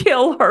out to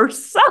kill her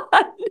son,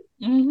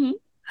 Mm-hmm.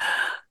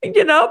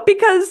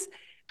 because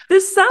the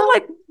son Oh,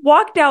 like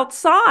walked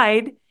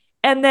outside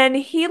and then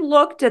he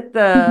looked at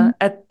Mhm.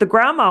 the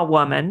grandma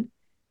woman,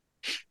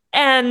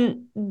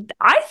 and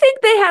I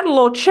think they had a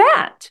little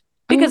chat Oh,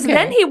 because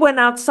then okay. he went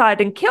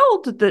outside and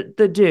killed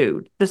the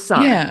dude, the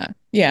son. Yeah.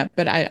 Yeah.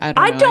 But I don't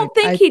I know. I, don't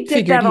think I he did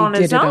figured that he on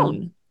did his it on,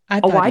 own. I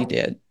Oh, thought he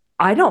did.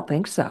 I don't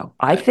think so.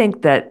 I But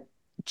think that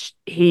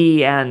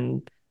he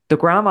and the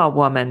grandma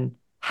woman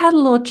had a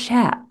little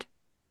chat.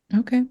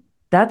 okay.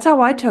 That's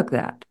how I took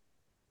that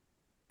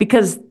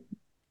because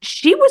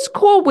she was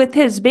cool with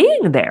his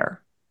being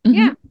there.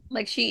 yeah. Hmm.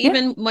 Like she Yeah.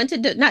 even went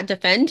to not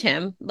defend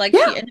him. Like she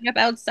Yeah. ended up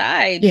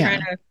outside trying Yeah.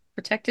 to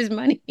protect his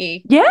money.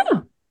 Yeah.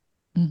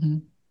 Hmm.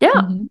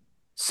 Yeah. Hmm.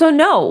 So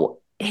no,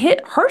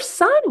 her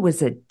son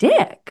was a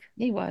dick.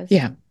 He was.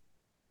 Yeah.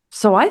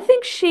 So I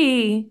think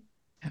she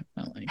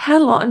Definitely.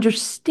 had a lot of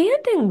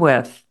understanding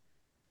with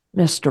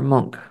Mr.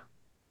 Monk.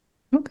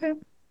 Okay.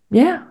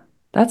 Yeah.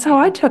 That's how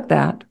I Yeah. took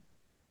that.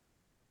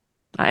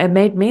 It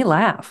made me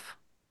laugh.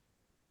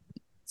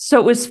 So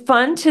it was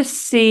fun to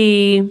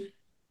see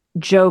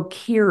Joe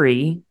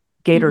Keery,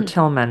 Gator Hmm.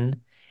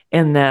 Tillman,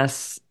 in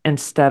this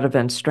instead of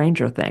in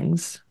Stranger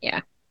Things.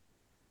 Yeah.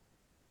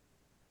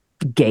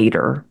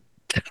 Gator.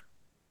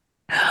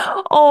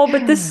 Oh,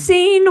 but the Yeah.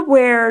 scene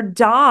where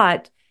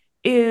Dot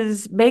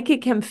is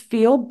making him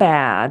feel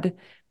bad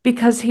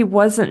because he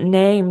wasn't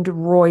named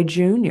Roy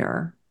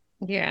Jr.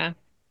 Yeah.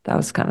 That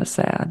was kind of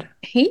sad.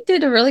 He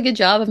did a really good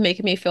job of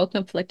making me feel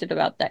conflicted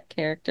about that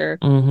character.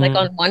 Like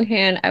on Mm-hmm. one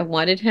hand, I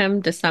wanted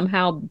him to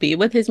somehow be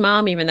with his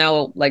mom, even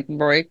though like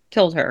Roy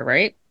killed her,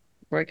 right?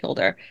 Roy killed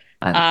her.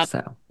 I think Um,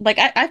 so. like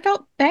I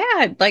felt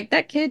bad. Like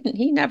that kid,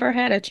 he never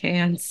had a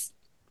chance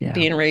Yeah.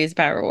 being raised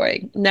by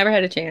Roy. Never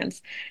had a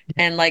chance.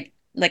 And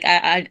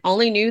I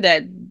only knew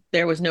that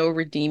there was no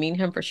redeeming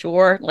him for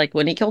sure, like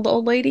when he killed the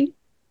old lady.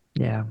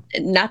 Yeah.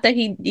 Not that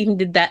he even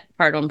did that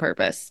part on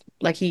purpose.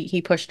 Like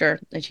he pushed her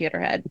and she hit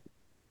her head.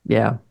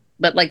 Yeah.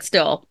 But like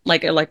still,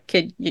 like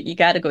kid, you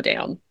got to go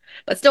down.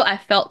 But still, I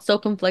felt so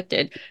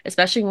conflicted,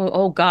 especially when,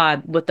 oh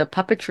God, with the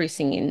puppetry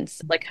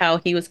scenes, like how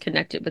he was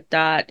connected with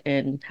Dot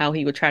and how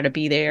he would try to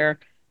be there.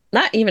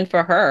 Not even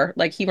for her.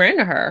 Like he ran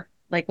to her,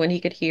 like when he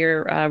could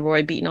hear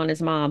Roy beating on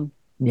his mom.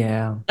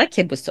 Yeah. That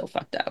kid was so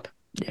fucked up.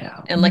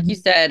 Yeah. And like you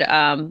Mhm.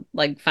 said,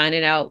 like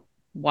finding out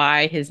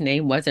why his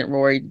name wasn't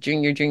Roy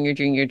Jr., Jr.,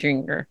 Jr.,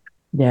 Jr.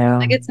 Yeah.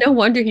 Like it's no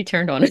wonder he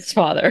turned on his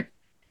father.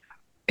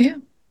 Yeah.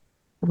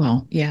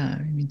 Well, yeah.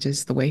 I mean,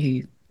 just the way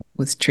he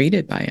was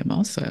treated by him,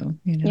 also,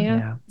 Yeah.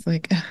 Yeah. it's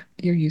like, "Ugh,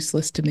 you're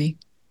useless to me."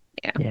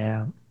 Yeah.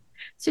 Yeah.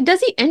 So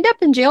does he end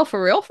up in jail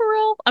for real, for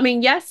real? I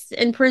mean, yes,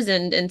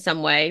 imprisoned in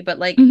some way, but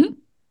like Hmm.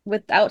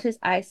 without his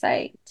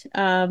eyesight.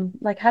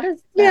 Like how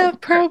does that Yeah,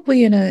 work?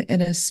 probably in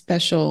a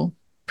special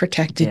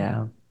protected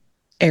Yeah.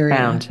 Bound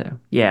area. to.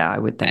 Yeah, I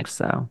would Okay. think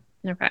so.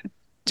 Okay.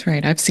 That's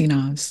right. I've seen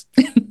Oz.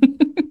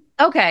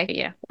 Okay.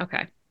 Yeah. Okay.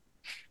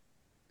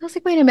 I was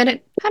like, wait a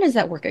minute. How does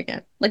that work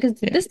again? Like,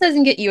 Yeah. this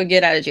doesn't get you a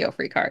get out of jail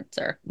free card,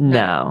 sir.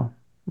 No.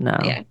 No. No.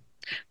 Yeah.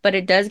 But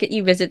it does get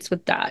you visits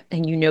with Dot,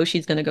 and you know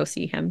she's gonna go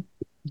see him.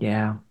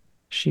 Yeah.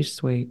 She's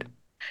sweet.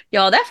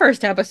 Y'all, that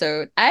first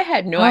episode, I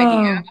had no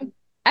idea. Oh,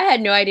 I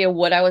had no idea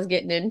what I was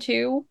getting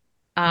into.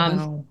 Um,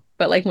 wow.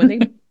 but like when they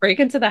break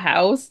into the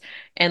house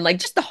and like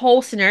just the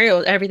whole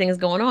scenario, everything is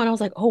going on, I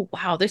was like, oh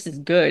wow, this is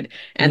good.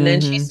 And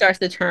then she Mm-hmm. starts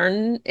to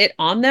turn it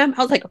on them.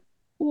 I was like,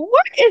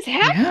 what is Yeah.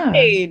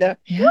 happening? What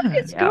Yeah.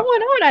 is going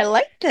Yeah. on? I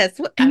like this.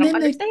 What I And don't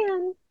then the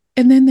understand.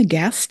 and then the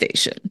gas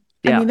station.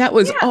 I Yeah. mean, that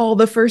was Yeah, all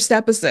the first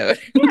episode.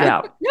 yeah.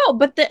 Yeah. No,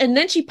 but and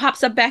then she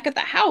pops up back at the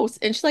house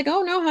and she's like,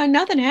 oh no, hon,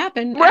 nothing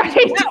happened. I just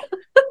went Right. out.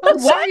 Oh, What?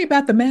 sorry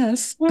about the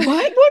mess. What?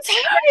 What's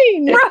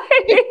happening?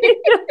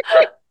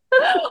 Right.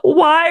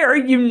 Why are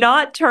you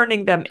not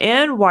turning them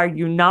in? Why are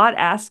you not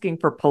asking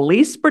for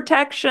police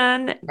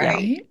protection? Yeah. Right.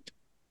 Right?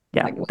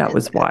 Yeah. Like, what That is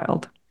was this?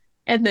 wild.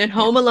 And then Yeah.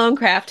 Home Alone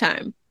craft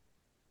time.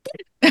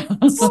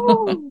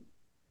 Oh,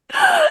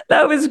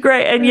 That was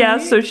great. And yeah,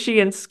 Right? so she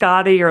and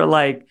Scotty are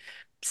like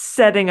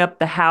setting up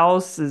the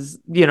house as,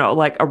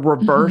 like a Hmm.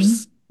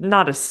 reverse,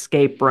 not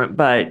escape room,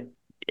 but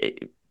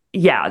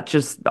yeah,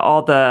 just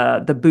all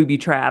the booby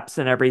traps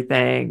and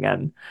everything.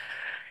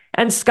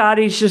 And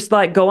Scotty's just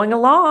like going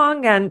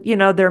along and,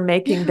 they're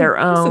making Yeah, their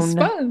this is own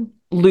fun.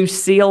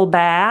 Lucille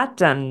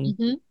bat. And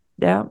Mm-hmm.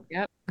 yeah,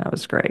 Yep. that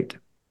was great.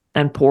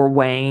 And poor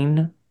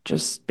Wayne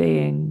just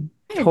being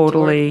I adored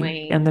totally in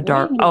Wayne. the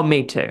dark. Wayne was Oh,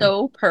 me too.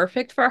 so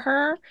perfect for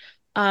her.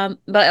 But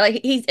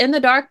like he's in the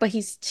dark, but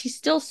he's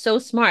still so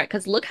smart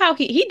because look how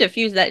he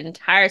diffused that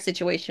entire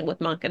situation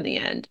with Monk in the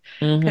end.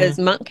 Because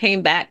Hmm. Monk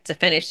came back to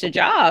finish the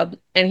job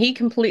and he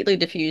completely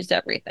diffused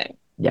everything.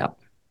 Yeah.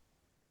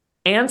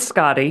 And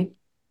Scotty,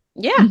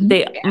 Yeah. Hmm.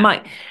 they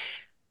my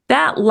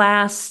that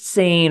last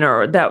scene,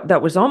 or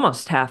that was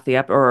almost half the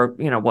or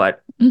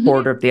what, Hmm.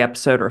 quarter of the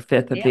episode or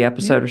fifth of the Yep.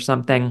 episode Yep. or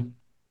something.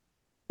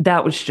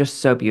 That was just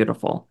so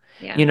beautiful.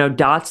 Yeah.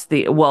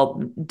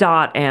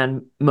 Dot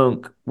and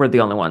Monk were the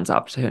only ones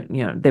opposite.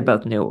 They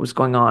both knew what was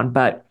going on,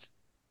 but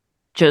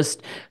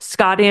just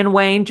Scotty and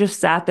Wayne just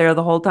sat there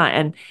the whole time.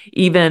 And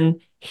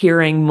even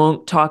hearing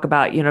Monk talk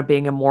about,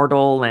 being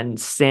immortal and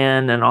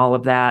sin and all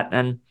of that.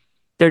 And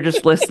they're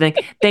just listening.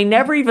 They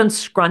never even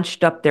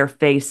scrunched up their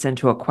face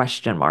into a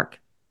question mark.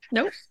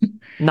 Nope.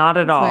 Not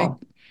at It's like, all.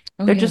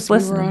 oh They're just yes, we were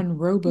listening. on Hmm.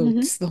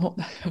 rowboats the whole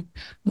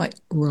like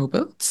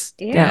rowboats?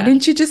 Why Yeah. Yeah.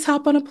 didn't you just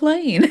hop on a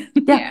plane?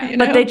 Yeah. Yeah. You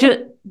But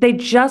know? they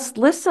just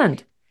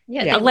listened.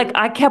 Yeah. Yeah. Like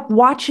I kept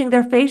watching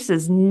their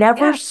faces,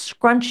 never Yeah.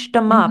 scrunched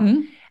them up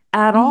Hmm.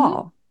 at Hmm.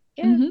 all.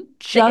 Yeah. Hmm.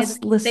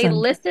 Just They listened.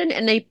 listened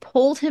and they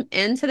pulled him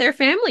into their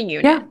family Yeah.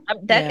 unit.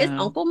 That is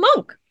Yeah. Uncle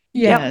Monk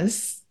Yep.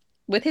 Yes.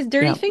 with his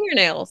dirty Yep.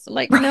 fingernails. I'm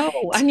like, no,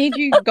 I Right. need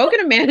you go get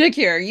a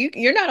manicure.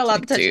 You're not It's allowed to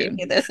like, touch any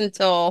dude, of this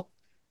until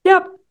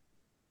Yep.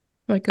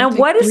 like go And take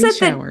what is three it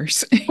that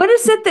showers. what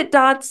is it that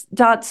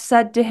Dot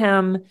said to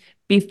him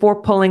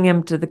before pulling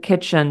him to the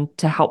kitchen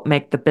to help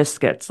make the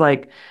biscuits?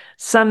 Like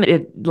some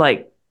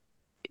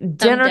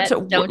dinner to debts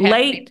don't have to be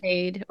late,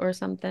 paid or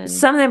something.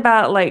 something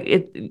about like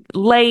it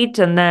late,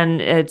 and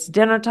then it's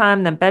dinner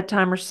time, then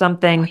bedtime or Oh,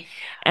 something.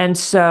 And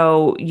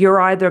so you're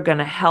either going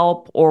to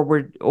help, or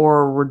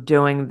we're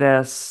doing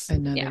this yeah.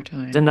 Another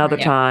time. another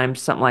Yeah. Right. time,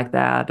 something like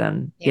that.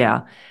 And Yeah. yeah,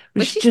 it But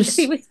was he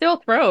just was still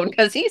thrown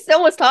because he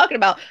still was talking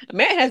about a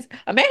man has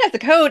a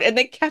code and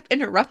they kept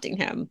interrupting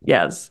him.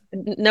 yes.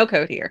 No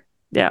code here.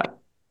 Yeah.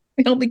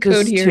 The only code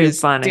Just here too is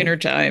funny. dinner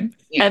time. And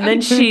Yeah. then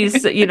she's,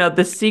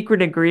 the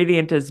secret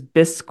ingredient is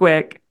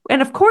Bisquick.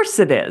 And of course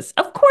it is.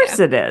 Of Yeah. course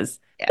it is.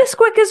 Yeah.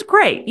 Bisquick is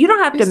great. You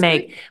don't have to Biscuit.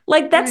 make,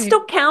 like, that Right.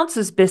 still counts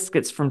as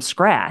biscuits from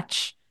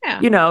scratch.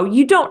 Yeah.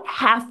 You don't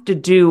have to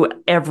do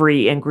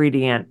every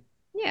ingredient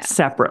Yeah.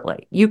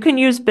 separately. You can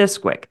use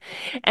Bisquick.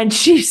 And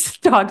she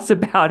talks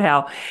about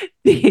how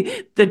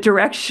the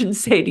directions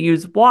say to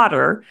use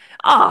water.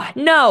 Ah,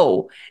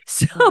 no.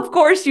 So of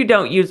course you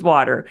don't use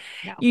water.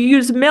 No. You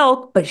use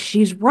milk, but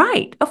she's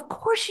right. Of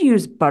course you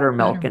use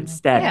buttermilk Buttermilk.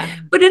 instead. Yeah. Yeah.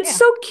 But it's Yeah.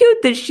 so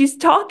cute that she's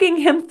talking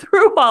him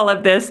through all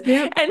of this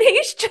Yep. and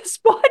he's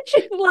just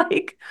watching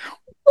like,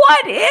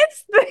 what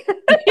is this?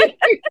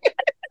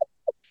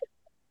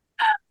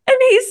 And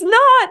he's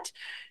not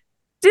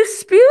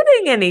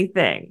disputing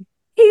anything.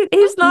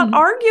 He's not Mm-mm.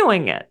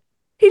 arguing it.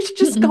 He's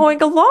just Mm-mm.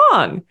 going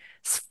along.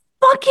 It's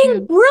fucking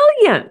Yep.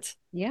 brilliant.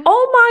 Yeah.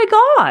 Oh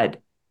my God.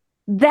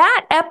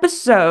 That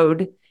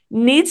episode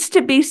needs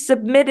to be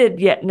submitted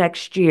yet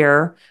next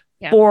year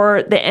Yeah.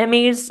 for the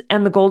Emmys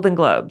and the Golden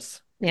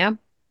Globes. Yeah.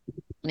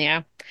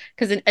 Yeah.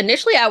 Because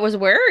initially I was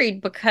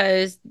worried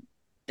because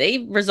they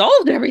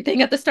resolved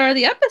everything at the start of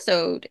the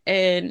episode.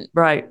 And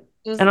Right.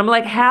 it was And I'm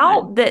like,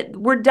 how done. that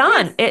we're Yes.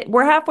 done.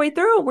 We're halfway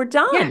through. We're Yeah.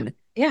 done.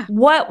 Yeah.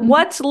 Mhm.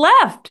 What's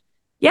left?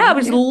 Yeah, I Hmm.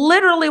 was Yep.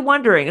 literally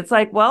wondering. It's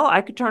like, well,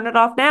 I could turn it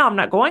off now. I'm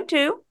not going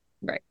to,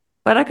 Right.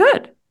 but I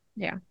could.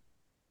 Yeah.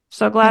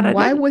 So glad And I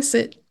why didn't.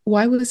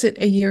 was it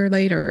a year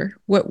later?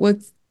 What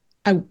was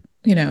I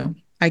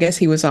I guess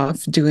he was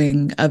off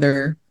doing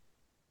other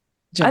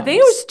I think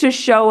it was jobs. to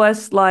show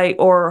us, like,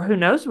 or who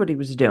knows what he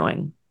was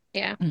doing.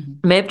 Yeah.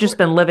 Mhm. May have just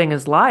been living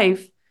his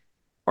life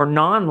or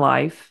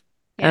non-life.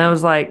 And I Yeah.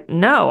 was like,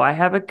 no, I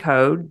have a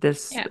code.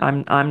 Yeah.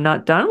 I'm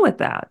not done with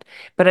that.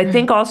 But I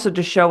think Right. also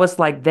to show us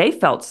like they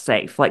felt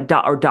safe, like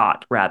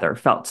Dot rather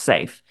felt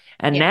safe.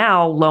 And Yeah.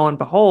 now, lo and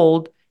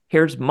behold,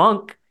 here's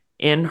Monk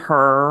in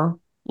her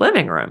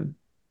living room.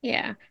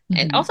 Yeah.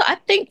 And Mhm. also, I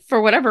think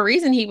for whatever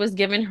reason, he was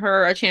giving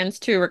her a chance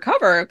to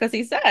recover because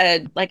he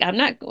said, like, I'm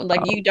not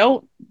like Oh, you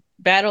don't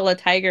battle a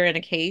tiger in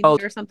a cage oh,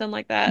 or something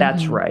like that.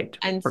 that's Mhm. right.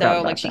 And Forgot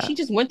so, like, about she that.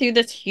 just went through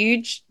this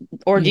huge Yeah.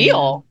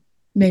 ordeal.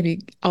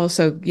 Maybe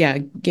also, yeah,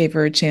 gave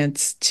her a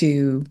chance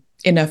to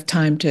enough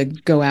time to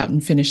go out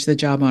and finish the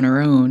job on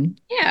her own.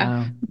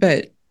 Yeah.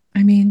 But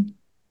I mean,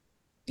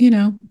 you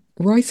know,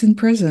 Roy's in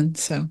prison,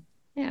 so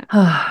Yeah.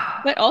 Oh.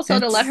 But also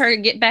to let that's her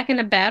get back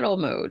into battle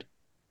mode.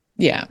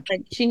 yeah,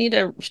 Like, she need to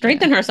yeah.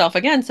 strengthen herself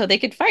again so they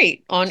could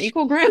fight on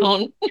equal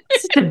ground.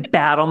 Just in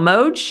battle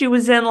mode. She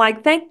was in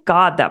like, thank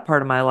God that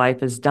part of my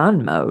life is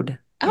done mode.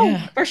 Oh,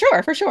 Yeah. for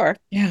sure, for sure.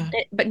 Yeah.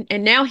 But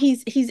now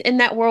he's in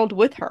that world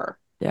with her.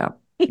 Yeah.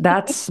 That I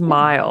love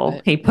smile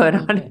it. he I put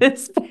love on it.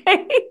 his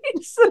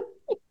face.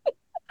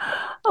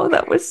 Oh,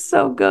 that was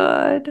so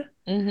good.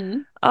 Hmm.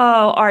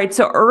 Oh, all right.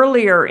 So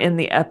earlier in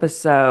the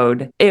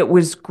episode, it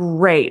was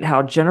great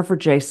how Jennifer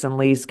Jason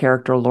Leigh's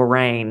character,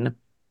 Lorraine,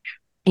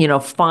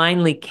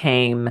 finally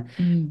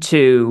came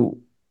to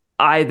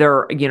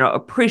either,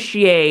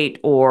 appreciate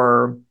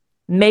or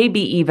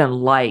maybe even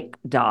like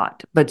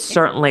Dot, but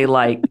certainly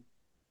like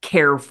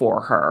care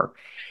for her.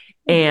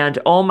 And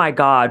oh my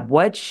God,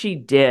 what she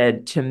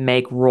did to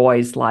make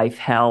Roy's life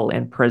hell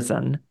in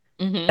prison.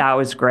 That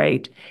was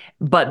great.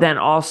 But then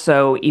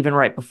also, even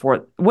right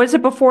before, was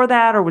it before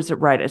that or was it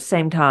right at the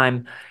same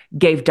time,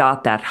 gave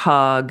Dot that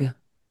hug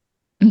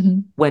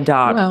when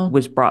Dot Well,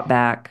 was brought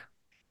back?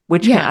 I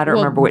don't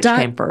remember which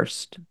came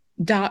first.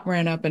 Dot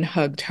ran up and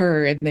hugged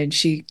her, and then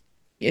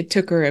it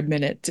took her a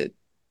minute to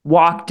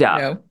walked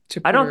up.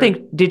 I don't her...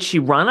 think, did she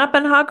run up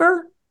and hug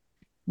her?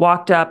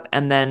 Walked up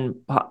and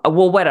then,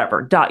 well,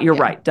 whatever. Dot, you're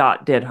right.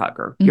 Dot did hug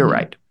her. You're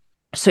right.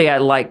 So yeah, I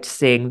liked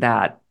seeing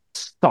that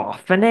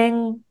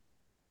softening,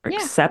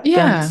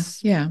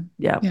 acceptance. Yeah.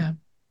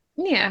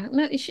 Yeah,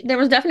 there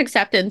was definite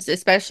acceptance,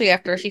 especially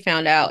after she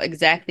found out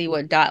exactly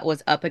what Dot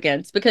was up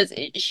against, because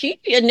she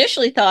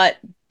initially thought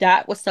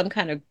Dot was some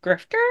kind of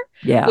grifter.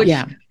 Yeah. Which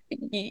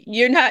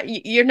you're not,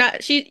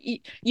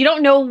 you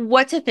don't know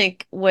what to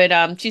think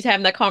when she's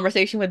having that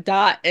conversation with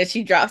Dot and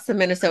she drops the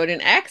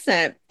Minnesotan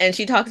accent and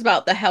she talks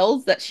about the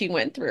hells that she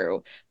went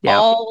through. Yeah.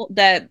 All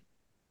that,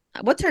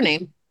 what's her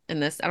name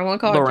in this? I don't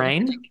want to call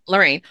Lorraine. her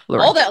Lorraine.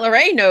 All that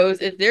Lorraine knows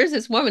is there's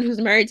this woman who's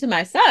married to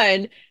my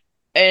son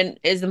and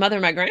is the mother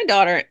of my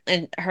granddaughter,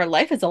 and her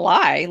life is a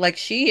lie. Like,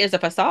 she is a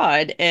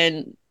facade,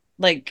 and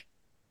like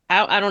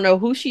I don't know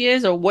who she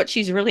is or what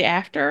she's really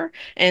after.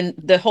 And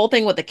the whole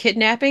thing with the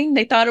kidnapping,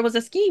 they thought it was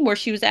a scheme where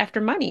she was after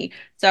money.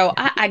 So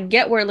I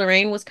get where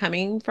Lorraine was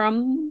coming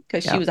from,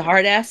 because she was a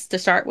hard ass to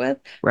start with.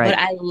 Right. But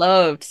I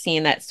loved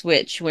seeing that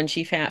switch when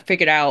she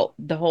figured out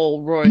the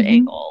whole Roy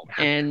angle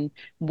and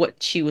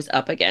what she was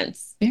up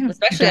against. Yeah.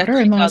 Especially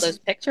after she saw those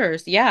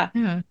pictures. Yeah.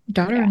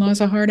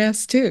 Daughter-in-law's a hard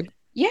ass too.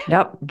 Yeah.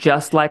 Yep.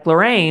 Just like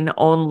Lorraine,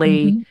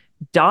 only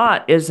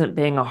Dot isn't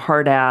being a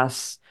hard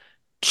ass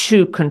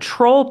to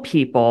control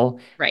people.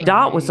 Right.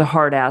 Dot was a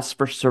hard ass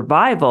for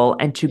survival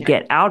and to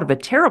get out of a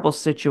terrible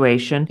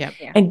situation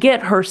and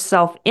get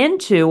herself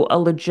into a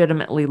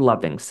legitimately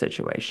loving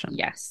situation.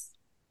 Yes.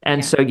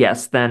 And so,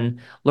 yes,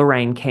 then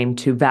Lorraine came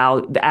to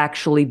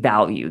actually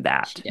value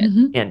that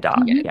in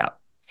Dot. Yeah.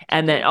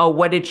 And then,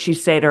 what did she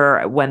say to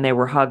her when they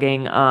were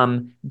hugging?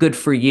 Good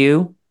for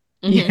you.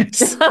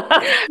 Yes.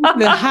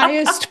 The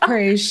highest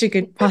praise she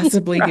could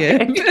possibly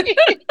give.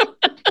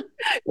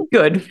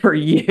 Good for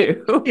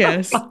you.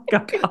 Yes.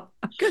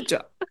 Good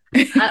job.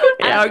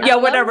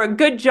 Whatever.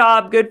 Good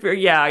job. Good for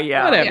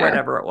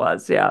whatever it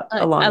was. Yeah.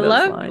 Along those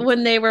lines. I love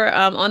when they were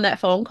on that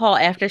phone call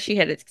after she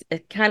had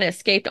kind of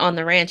escaped on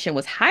the ranch and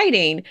was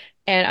hiding.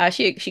 And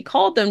she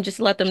called them just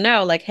to let them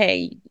know, like,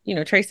 hey,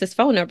 trace this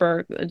phone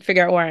number and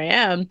figure out where I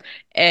am.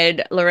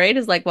 And Lorraine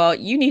is like, well,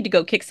 you need to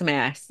go kick some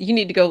ass. You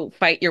need to go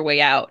fight your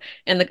way out.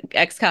 And the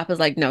ex-cop is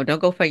like, no,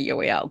 don't go fight your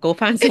way out. Go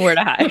find somewhere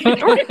to hide.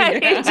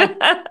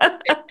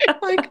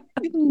 Like,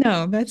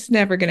 no, that's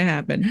never going to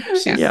happen.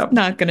 She's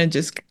not going to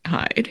just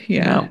hide.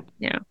 Yeah.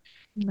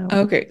 No.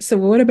 Okay. So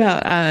what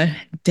about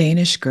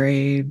Danish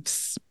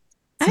Graves?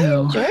 I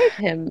enjoyed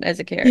him as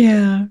a character.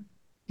 Yeah.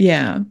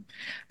 Yeah.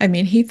 I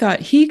mean, he thought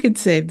he could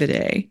save the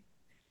day,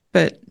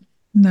 but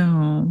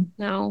no.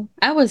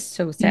 I was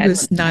so sad. He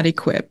was not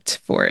equipped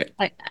for it.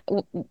 Like,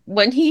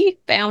 when he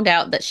found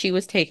out that she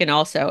was taken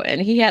also,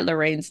 and he had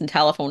Lorraine's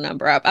telephone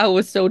number up, I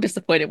was so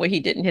disappointed when he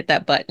didn't hit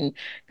that button,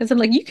 because I'm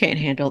like, you can't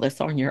handle this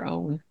on your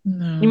own.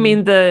 No. You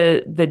mean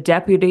the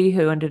deputy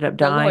who ended up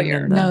dying? The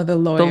lawyer. No, the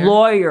lawyer. The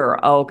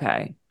lawyer.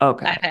 Okay.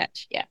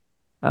 Patch. Yeah.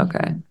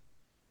 Okay.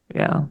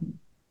 Yeah.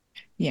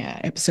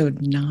 Yeah,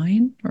 episode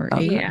 9 or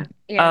 8. Yeah.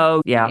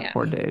 Oh, yeah,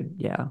 poor dude.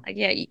 Yeah.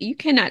 You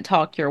cannot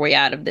talk your way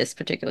out of this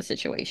particular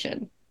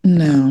situation.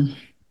 No.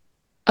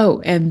 Oh,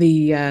 and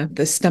the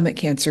stomach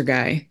cancer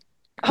guy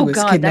who was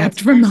God,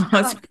 kidnapped from the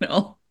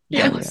hospital.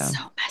 That was so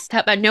messed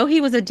up. I know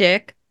he was a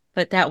dick,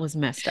 but that was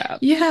messed up.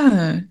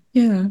 Yeah.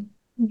 You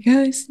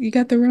guys, you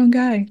got the wrong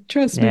guy.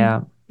 Trust me.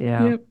 Yeah.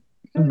 Yep.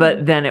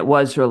 But then it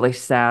was really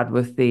sad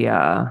with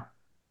the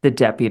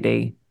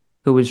deputy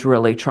who was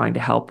really trying to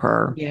help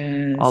her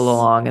all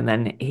along. And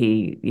then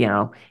he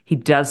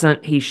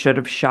should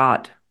have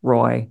shot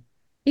Roy.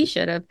 He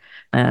should have.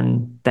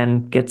 And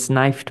then gets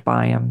knifed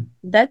by him.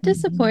 That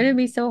disappointed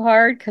me so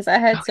hard, because I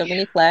had so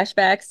many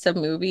flashbacks to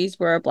movies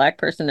where a Black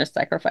person has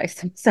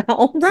sacrificed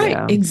himself.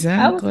 Right,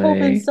 exactly. I was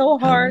hoping so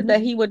hard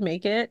that he would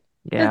make it.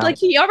 Yeah. Like,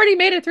 he already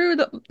made it through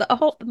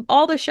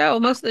all the show,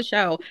 most of the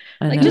show.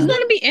 Like, just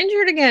let him be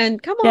injured again.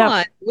 Come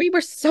on. We were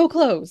so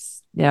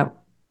close. Yep.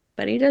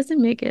 But he doesn't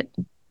make it.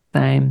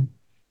 Same.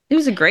 He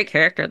was a great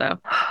character, though.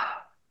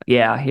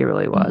 Yeah, he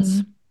really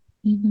was.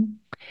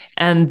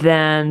 And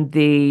then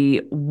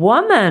the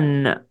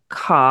woman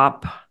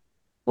cop,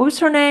 what was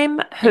her name?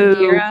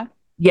 Indira?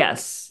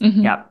 Yes.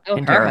 Yep.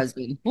 Her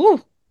husband.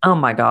 Woo. Oh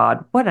my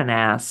God, what an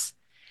ass.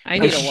 I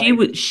need a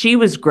wife. She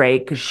was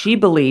great because she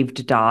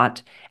believed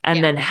Dot,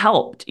 and then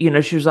helped.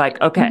 She was like,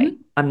 okay,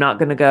 I'm not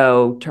going to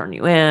go turn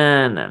you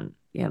in. And,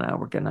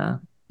 we're going to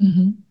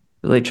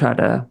really try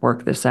to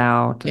work this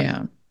out.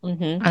 Yeah.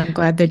 I'm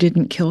glad they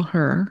didn't kill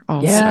her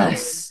also.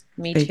 Yes.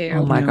 Me too.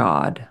 Oh my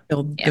God.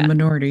 Killed the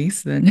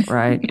minorities then.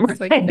 Right.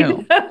 It's like,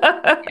 no.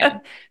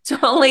 It's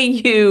only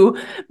you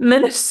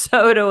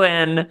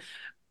Minnesotan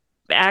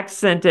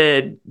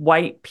accented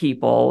white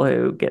people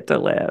who get to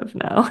live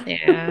now.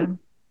 Yeah.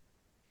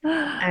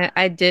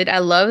 I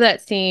love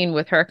that scene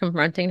with her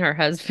confronting her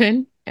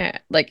husband,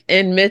 like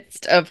in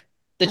midst of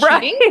the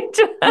cheating.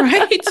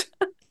 Right.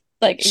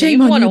 Like, shame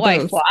you on want you a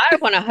wife. both. Well, I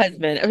want a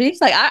husband. I mean, he's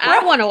like,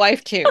 I want a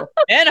wife too,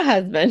 and a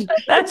husband.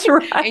 That's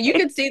right. And you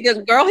can see this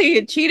girl he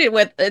had cheated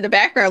with in the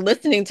background,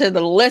 listening to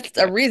the list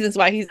of reasons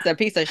why he's a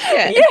piece of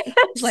shit. Yes.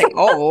 It's like,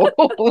 oh,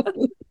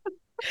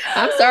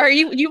 I'm sorry.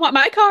 You want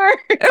my car?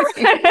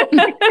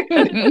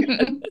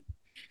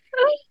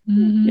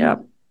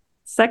 Yep.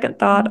 Second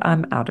thought,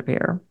 I'm out of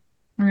here.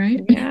 Right.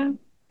 Yeah.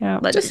 Yeah.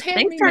 But Just hand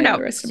things me turned the out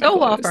rest of my so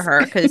well for clothes.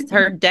 her because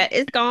her debt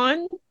is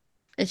gone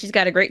and she's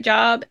got a great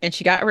job and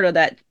she got rid of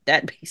that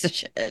piece of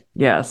shit.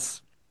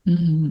 Yes.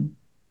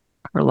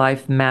 Her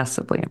life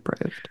massively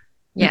improved.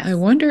 Yeah. I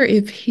wonder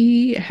if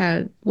he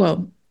had,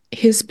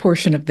 his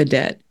portion of the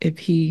debt, I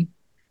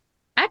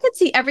could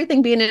see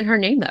everything being in her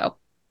name though.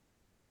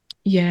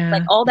 Yeah.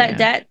 Like all that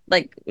debt,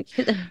 like.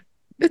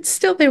 But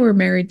still, they were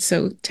married,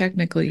 so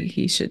technically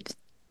he should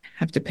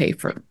have to pay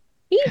for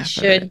He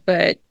should,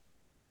 but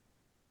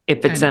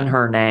if it's in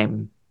her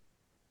name.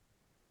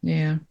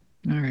 Yeah.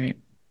 All right.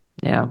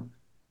 Yeah.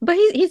 But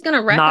he's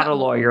gonna wreck not a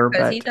lawyer,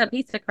 but he's a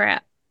piece of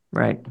crap.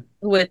 Right.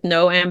 With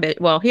no ambition.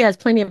 Well, he has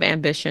plenty of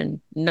ambition,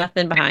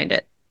 nothing behind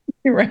it.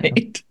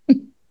 Right.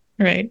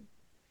 Right.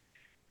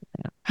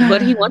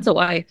 But he wants a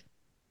wife.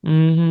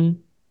 Oh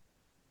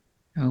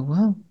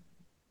well.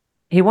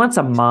 He wants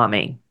a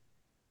mommy.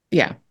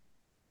 Yeah.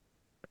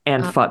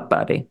 And fuck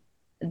buddy.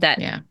 That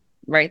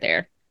right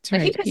there.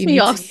 Right. He pissed me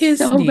off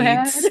so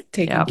bad.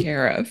 Taken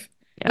care of.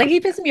 Like he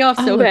pissed me off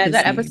so bad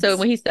that episode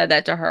when he said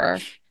that to her.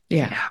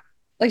 Yeah.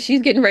 Like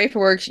she's getting ready for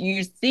work.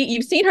 You've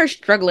seen her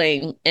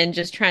struggling and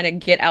just trying to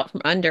get out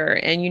from under,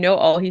 and you know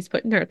all he's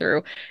putting her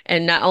through.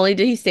 And not only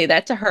did he say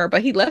that to her,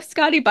 but he left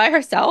Scotty by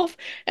herself.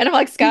 And I'm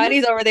like,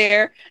 Scotty's over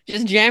there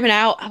just jamming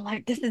out. I'm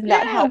like, this is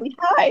not how we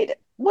hide.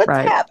 What's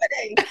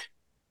happening?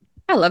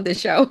 I love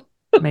this show.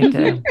 Me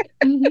too.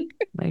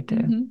 Me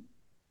too.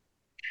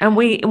 And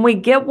we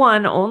get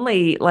one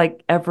only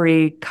like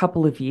every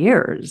couple of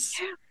years.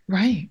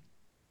 Right.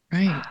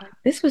 Right.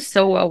 This was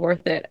so well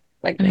worth it.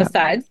 Like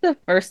besides the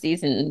first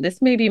season,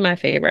 this may be my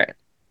favorite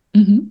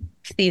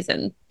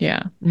season.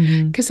 Yeah.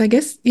 Because I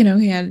guess,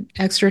 he had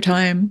extra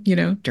time,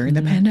 during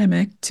the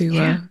pandemic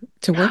to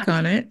work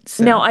on it.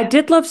 So. No, I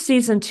did love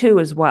season 2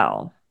 as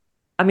well.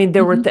 I mean,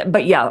 there were,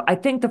 but yeah, I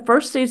think the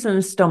first season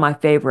is still my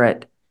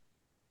favorite.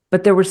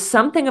 But there was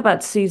something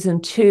about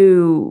season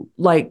 2,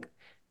 like,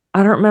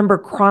 I don't remember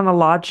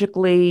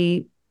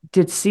chronologically.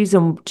 Did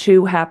season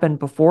 2 happen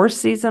before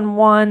season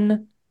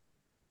 1?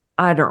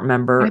 I don't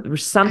remember. There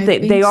was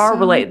something. They are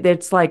related.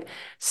 It's like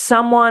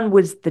someone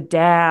was the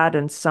dad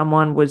and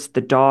someone was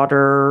the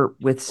daughter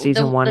with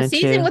season 1 and 2.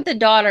 The season with the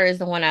daughter is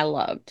the one I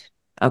loved.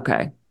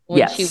 Okay.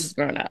 When she was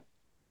grown up.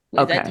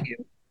 Was okay. That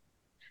too?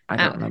 I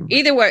don't remember.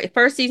 Either way,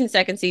 first season,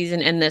 second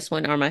season, and this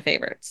one are my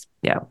favorites.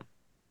 Yeah.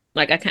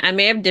 Like I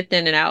may have dipped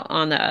in and out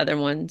on the other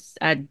ones.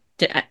 I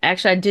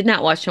did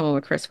not watch the one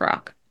with Chris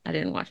Rock. I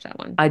didn't watch that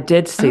one. I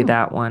did see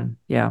that one.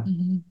 Yeah.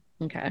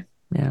 Okay.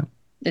 Yeah.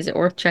 Is it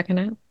worth checking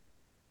out?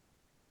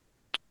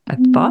 I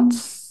thought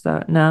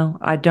so. No,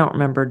 I don't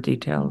remember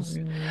details.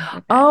 Oh, really?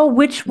 Okay. Oh,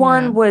 which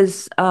one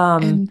was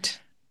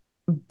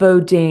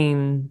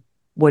Bodine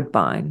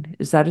Woodbine?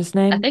 Is that his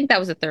name? I think that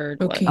was the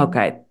third one.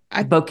 Okay.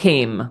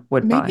 Bokeem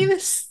Woodbine. Maybe the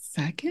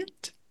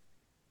second?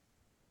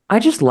 I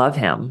just love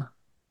him.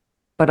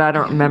 But I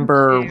don't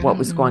remember what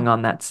was going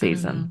on that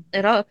season.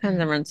 It all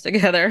kind of runs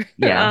together.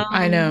 Yeah.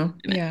 I know.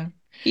 Yeah.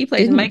 He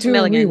plays Mike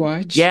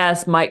Milligan.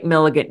 Yes, Mike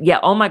Milligan. Yeah.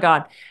 Oh my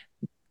God.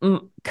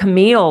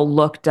 Camille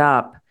looked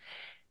up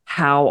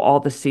how all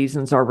the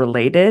seasons are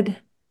related.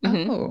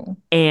 Oh.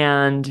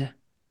 And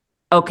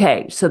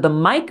okay, so the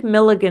Mike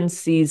Milligan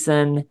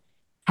season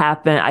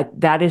happened.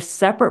 That is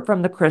separate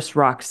from the Chris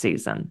Rock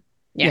season.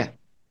 Yeah.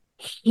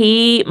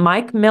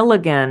 Mike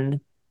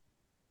Milligan,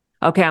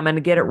 okay, I'm going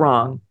to get it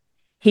wrong.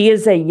 He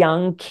is a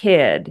young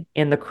kid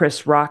in the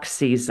Chris Rock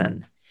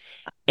season.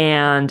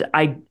 And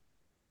I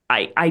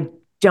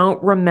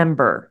don't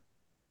remember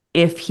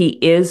if he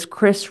is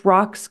Chris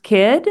Rock's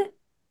kid,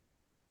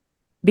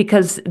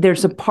 because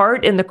there's a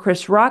part in the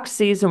Chris Rock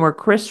season where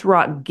Chris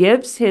Rock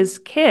gives his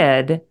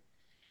kid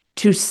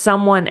to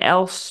someone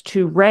else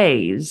to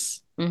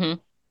raise.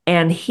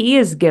 And he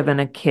is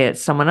given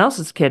someone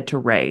else's kid to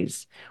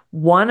raise.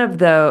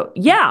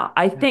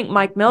 I think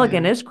Mike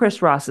Milligan is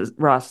Chris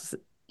Rock's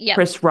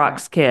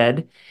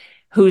kid,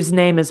 whose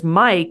name is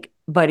Mike,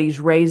 but he's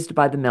raised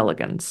by the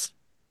Milligans.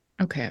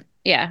 Okay.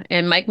 Yeah,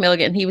 and Mike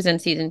Milligan, he was in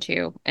season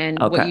 2, and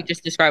what you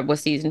just described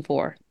was season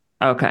 4.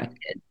 Okay.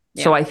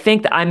 Yeah. So I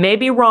think that I may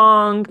be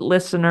wrong,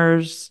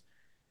 listeners.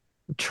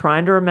 I'm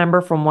trying to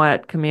remember from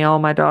what Camille,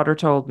 my daughter,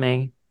 told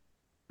me.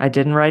 I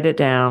didn't write it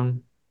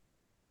down,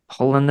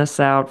 pulling this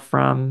out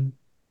from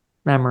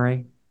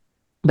memory,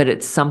 but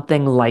it's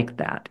something like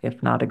that,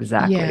 if not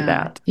exactly Yeah,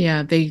 that.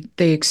 yeah. They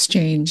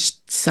exchanged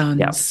Yeah,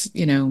 sons,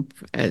 yeah,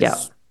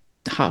 as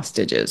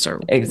hostages or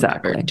whatever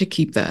exactly. to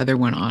keep the other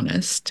one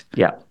honest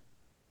Yeah,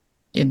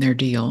 in their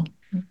deal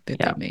that they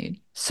yeah. made.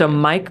 So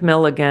Mike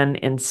Milligan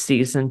in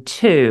season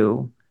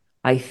 2,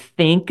 I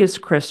think is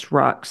Chris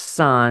Rock's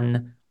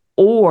son,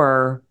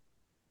 or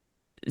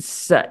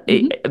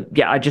Mhm.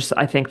 yeah,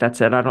 I think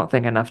that's it. I don't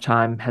think enough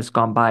time has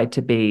gone by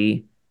to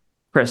be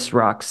Chris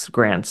Rock's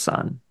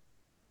grandson.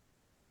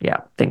 Yeah,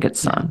 I think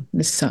it's Yeah, son.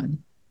 the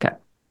son. Okay.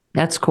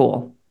 That's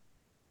cool.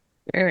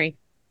 Very.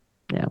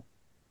 Yeah.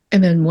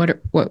 And then what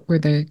were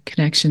the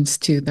connections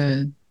to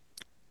the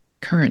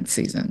current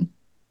season?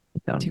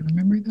 Do you Don't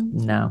remember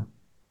those? no,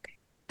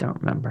 don't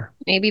remember.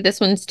 Maybe this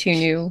one's too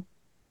new.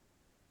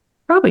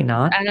 Probably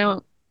not. I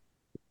don't.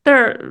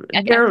 There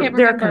I there can't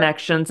there are remember.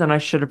 connections, and I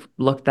should have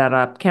looked that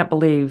up. Can't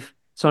believe.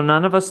 So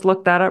none of us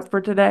looked that up for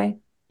today?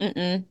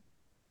 Mm-mm.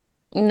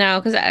 No,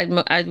 because I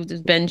was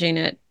just binging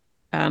it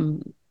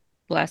um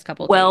the last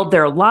couple of Well, days.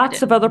 there are I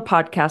lots of other didn't.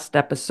 podcast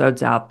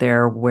episodes out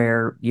there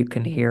where you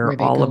can hear Where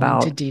they all go into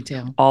about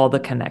detail. all the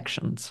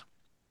connections.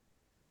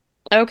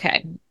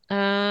 Okay.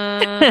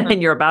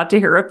 And you're about to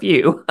hear a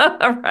few right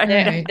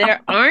There Right. now.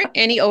 there aren't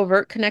any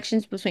overt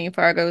connections between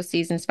Fargo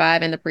seasons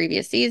 5 and the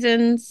previous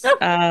seasons.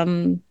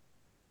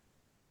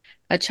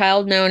 A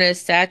child known as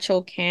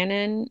Satchel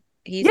Cannon,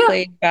 he's Yeah.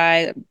 played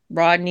by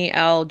Rodney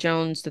L.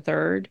 Jones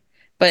III.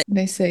 But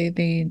They say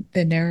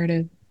the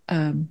narrative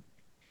um,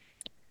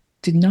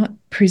 did not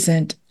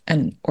present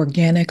an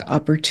organic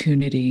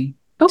opportunity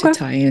to Okay.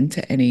 tie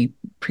into any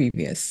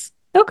previous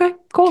Okay. I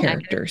Cool. can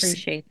characters.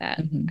 appreciate that.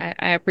 Hmm.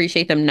 I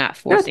appreciate them not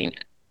Good. forcing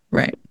it.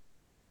 Right.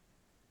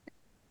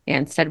 And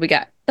instead, we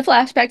got the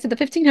flashback to the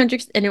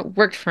 1500s, and it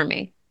worked for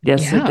me.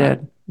 Yes, it Yeah.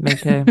 did. Me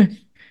too.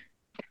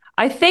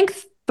 I think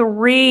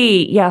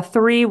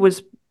three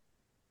was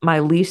my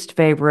least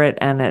favorite,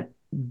 and it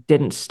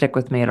didn't stick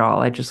with me at all.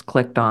 I just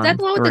clicked That's on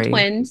the one with the 3.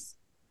 twins.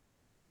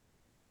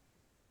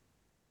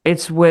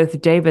 It's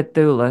with David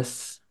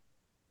Thewlis.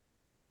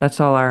 That's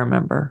all I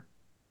remember.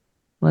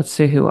 Let's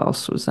see who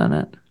else was in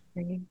it.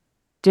 And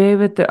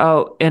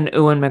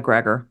Ewan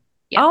McGregor.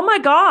 Yeah. Oh my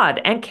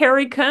God. And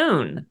Carrie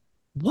Coon.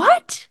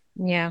 What?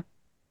 Yeah.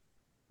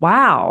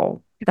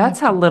 Wow. I That's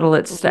have how to little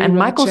it's and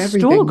Michael rewatch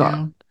everything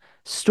now.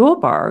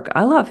 Stuhlbarg.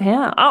 I love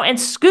him. Oh, and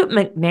Scoot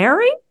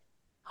McNairy.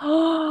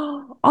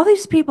 Oh, all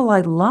these people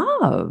I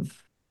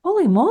love.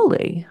 Holy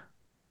moly.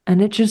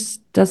 And it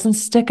just doesn't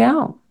stick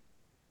out.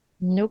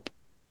 Nope.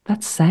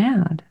 That's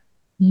sad.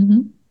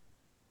 Hmm.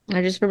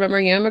 I just remember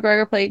Ewan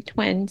McGregor played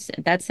twins.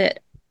 That's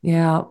it.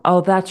 Yeah.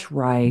 Oh, that's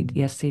right.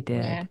 Yes, he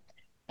Yeah. did.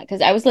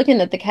 Because I was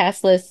looking at the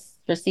cast list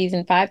for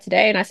season 5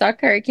 today, and I saw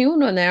Carrie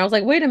Coon on there. I was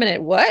like, wait a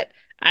minute, what?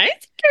 I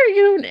didn't see Carrie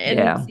Coon in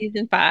Yeah.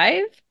 season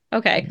 5.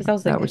 Okay, because I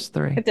was like, That was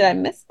 3. did I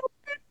miss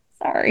something?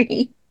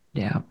 Sorry.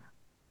 Yeah.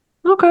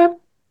 Okay. Mhm.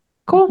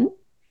 Cool.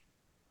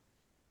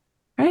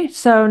 All right.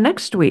 So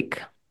next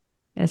week,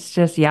 it's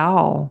just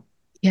y'all.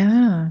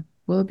 Yeah.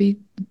 We'll be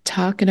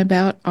talking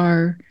about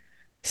our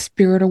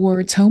Spirit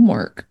Awards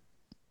homework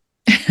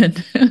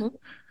and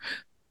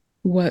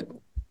what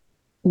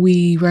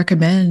we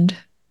recommend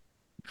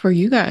for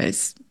you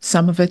guys.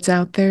 Some of it's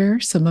out there,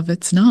 some of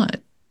it's not.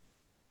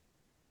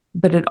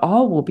 But it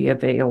all will be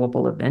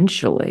available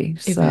eventually.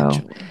 So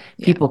Eventually.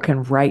 Yeah. people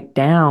can write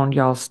down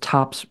y'all's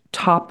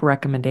top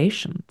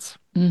recommendations.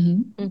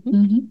 Hmm. Mhm.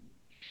 Hmm.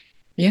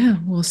 Yeah,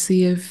 we'll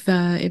see if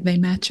they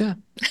match up.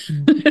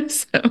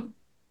 So,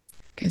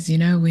 because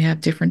we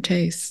have different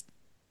tastes.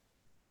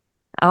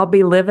 I'll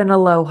be living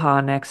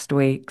Aloha next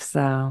week.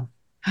 So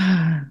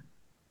Ah,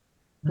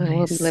 We'll be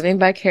nice. living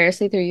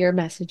vicariously through your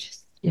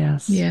messages.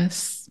 yes.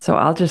 Yes. So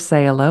I'll just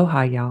say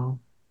aloha, y'all.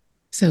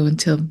 So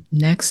until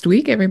next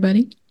week,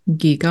 everybody,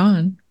 geek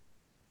on.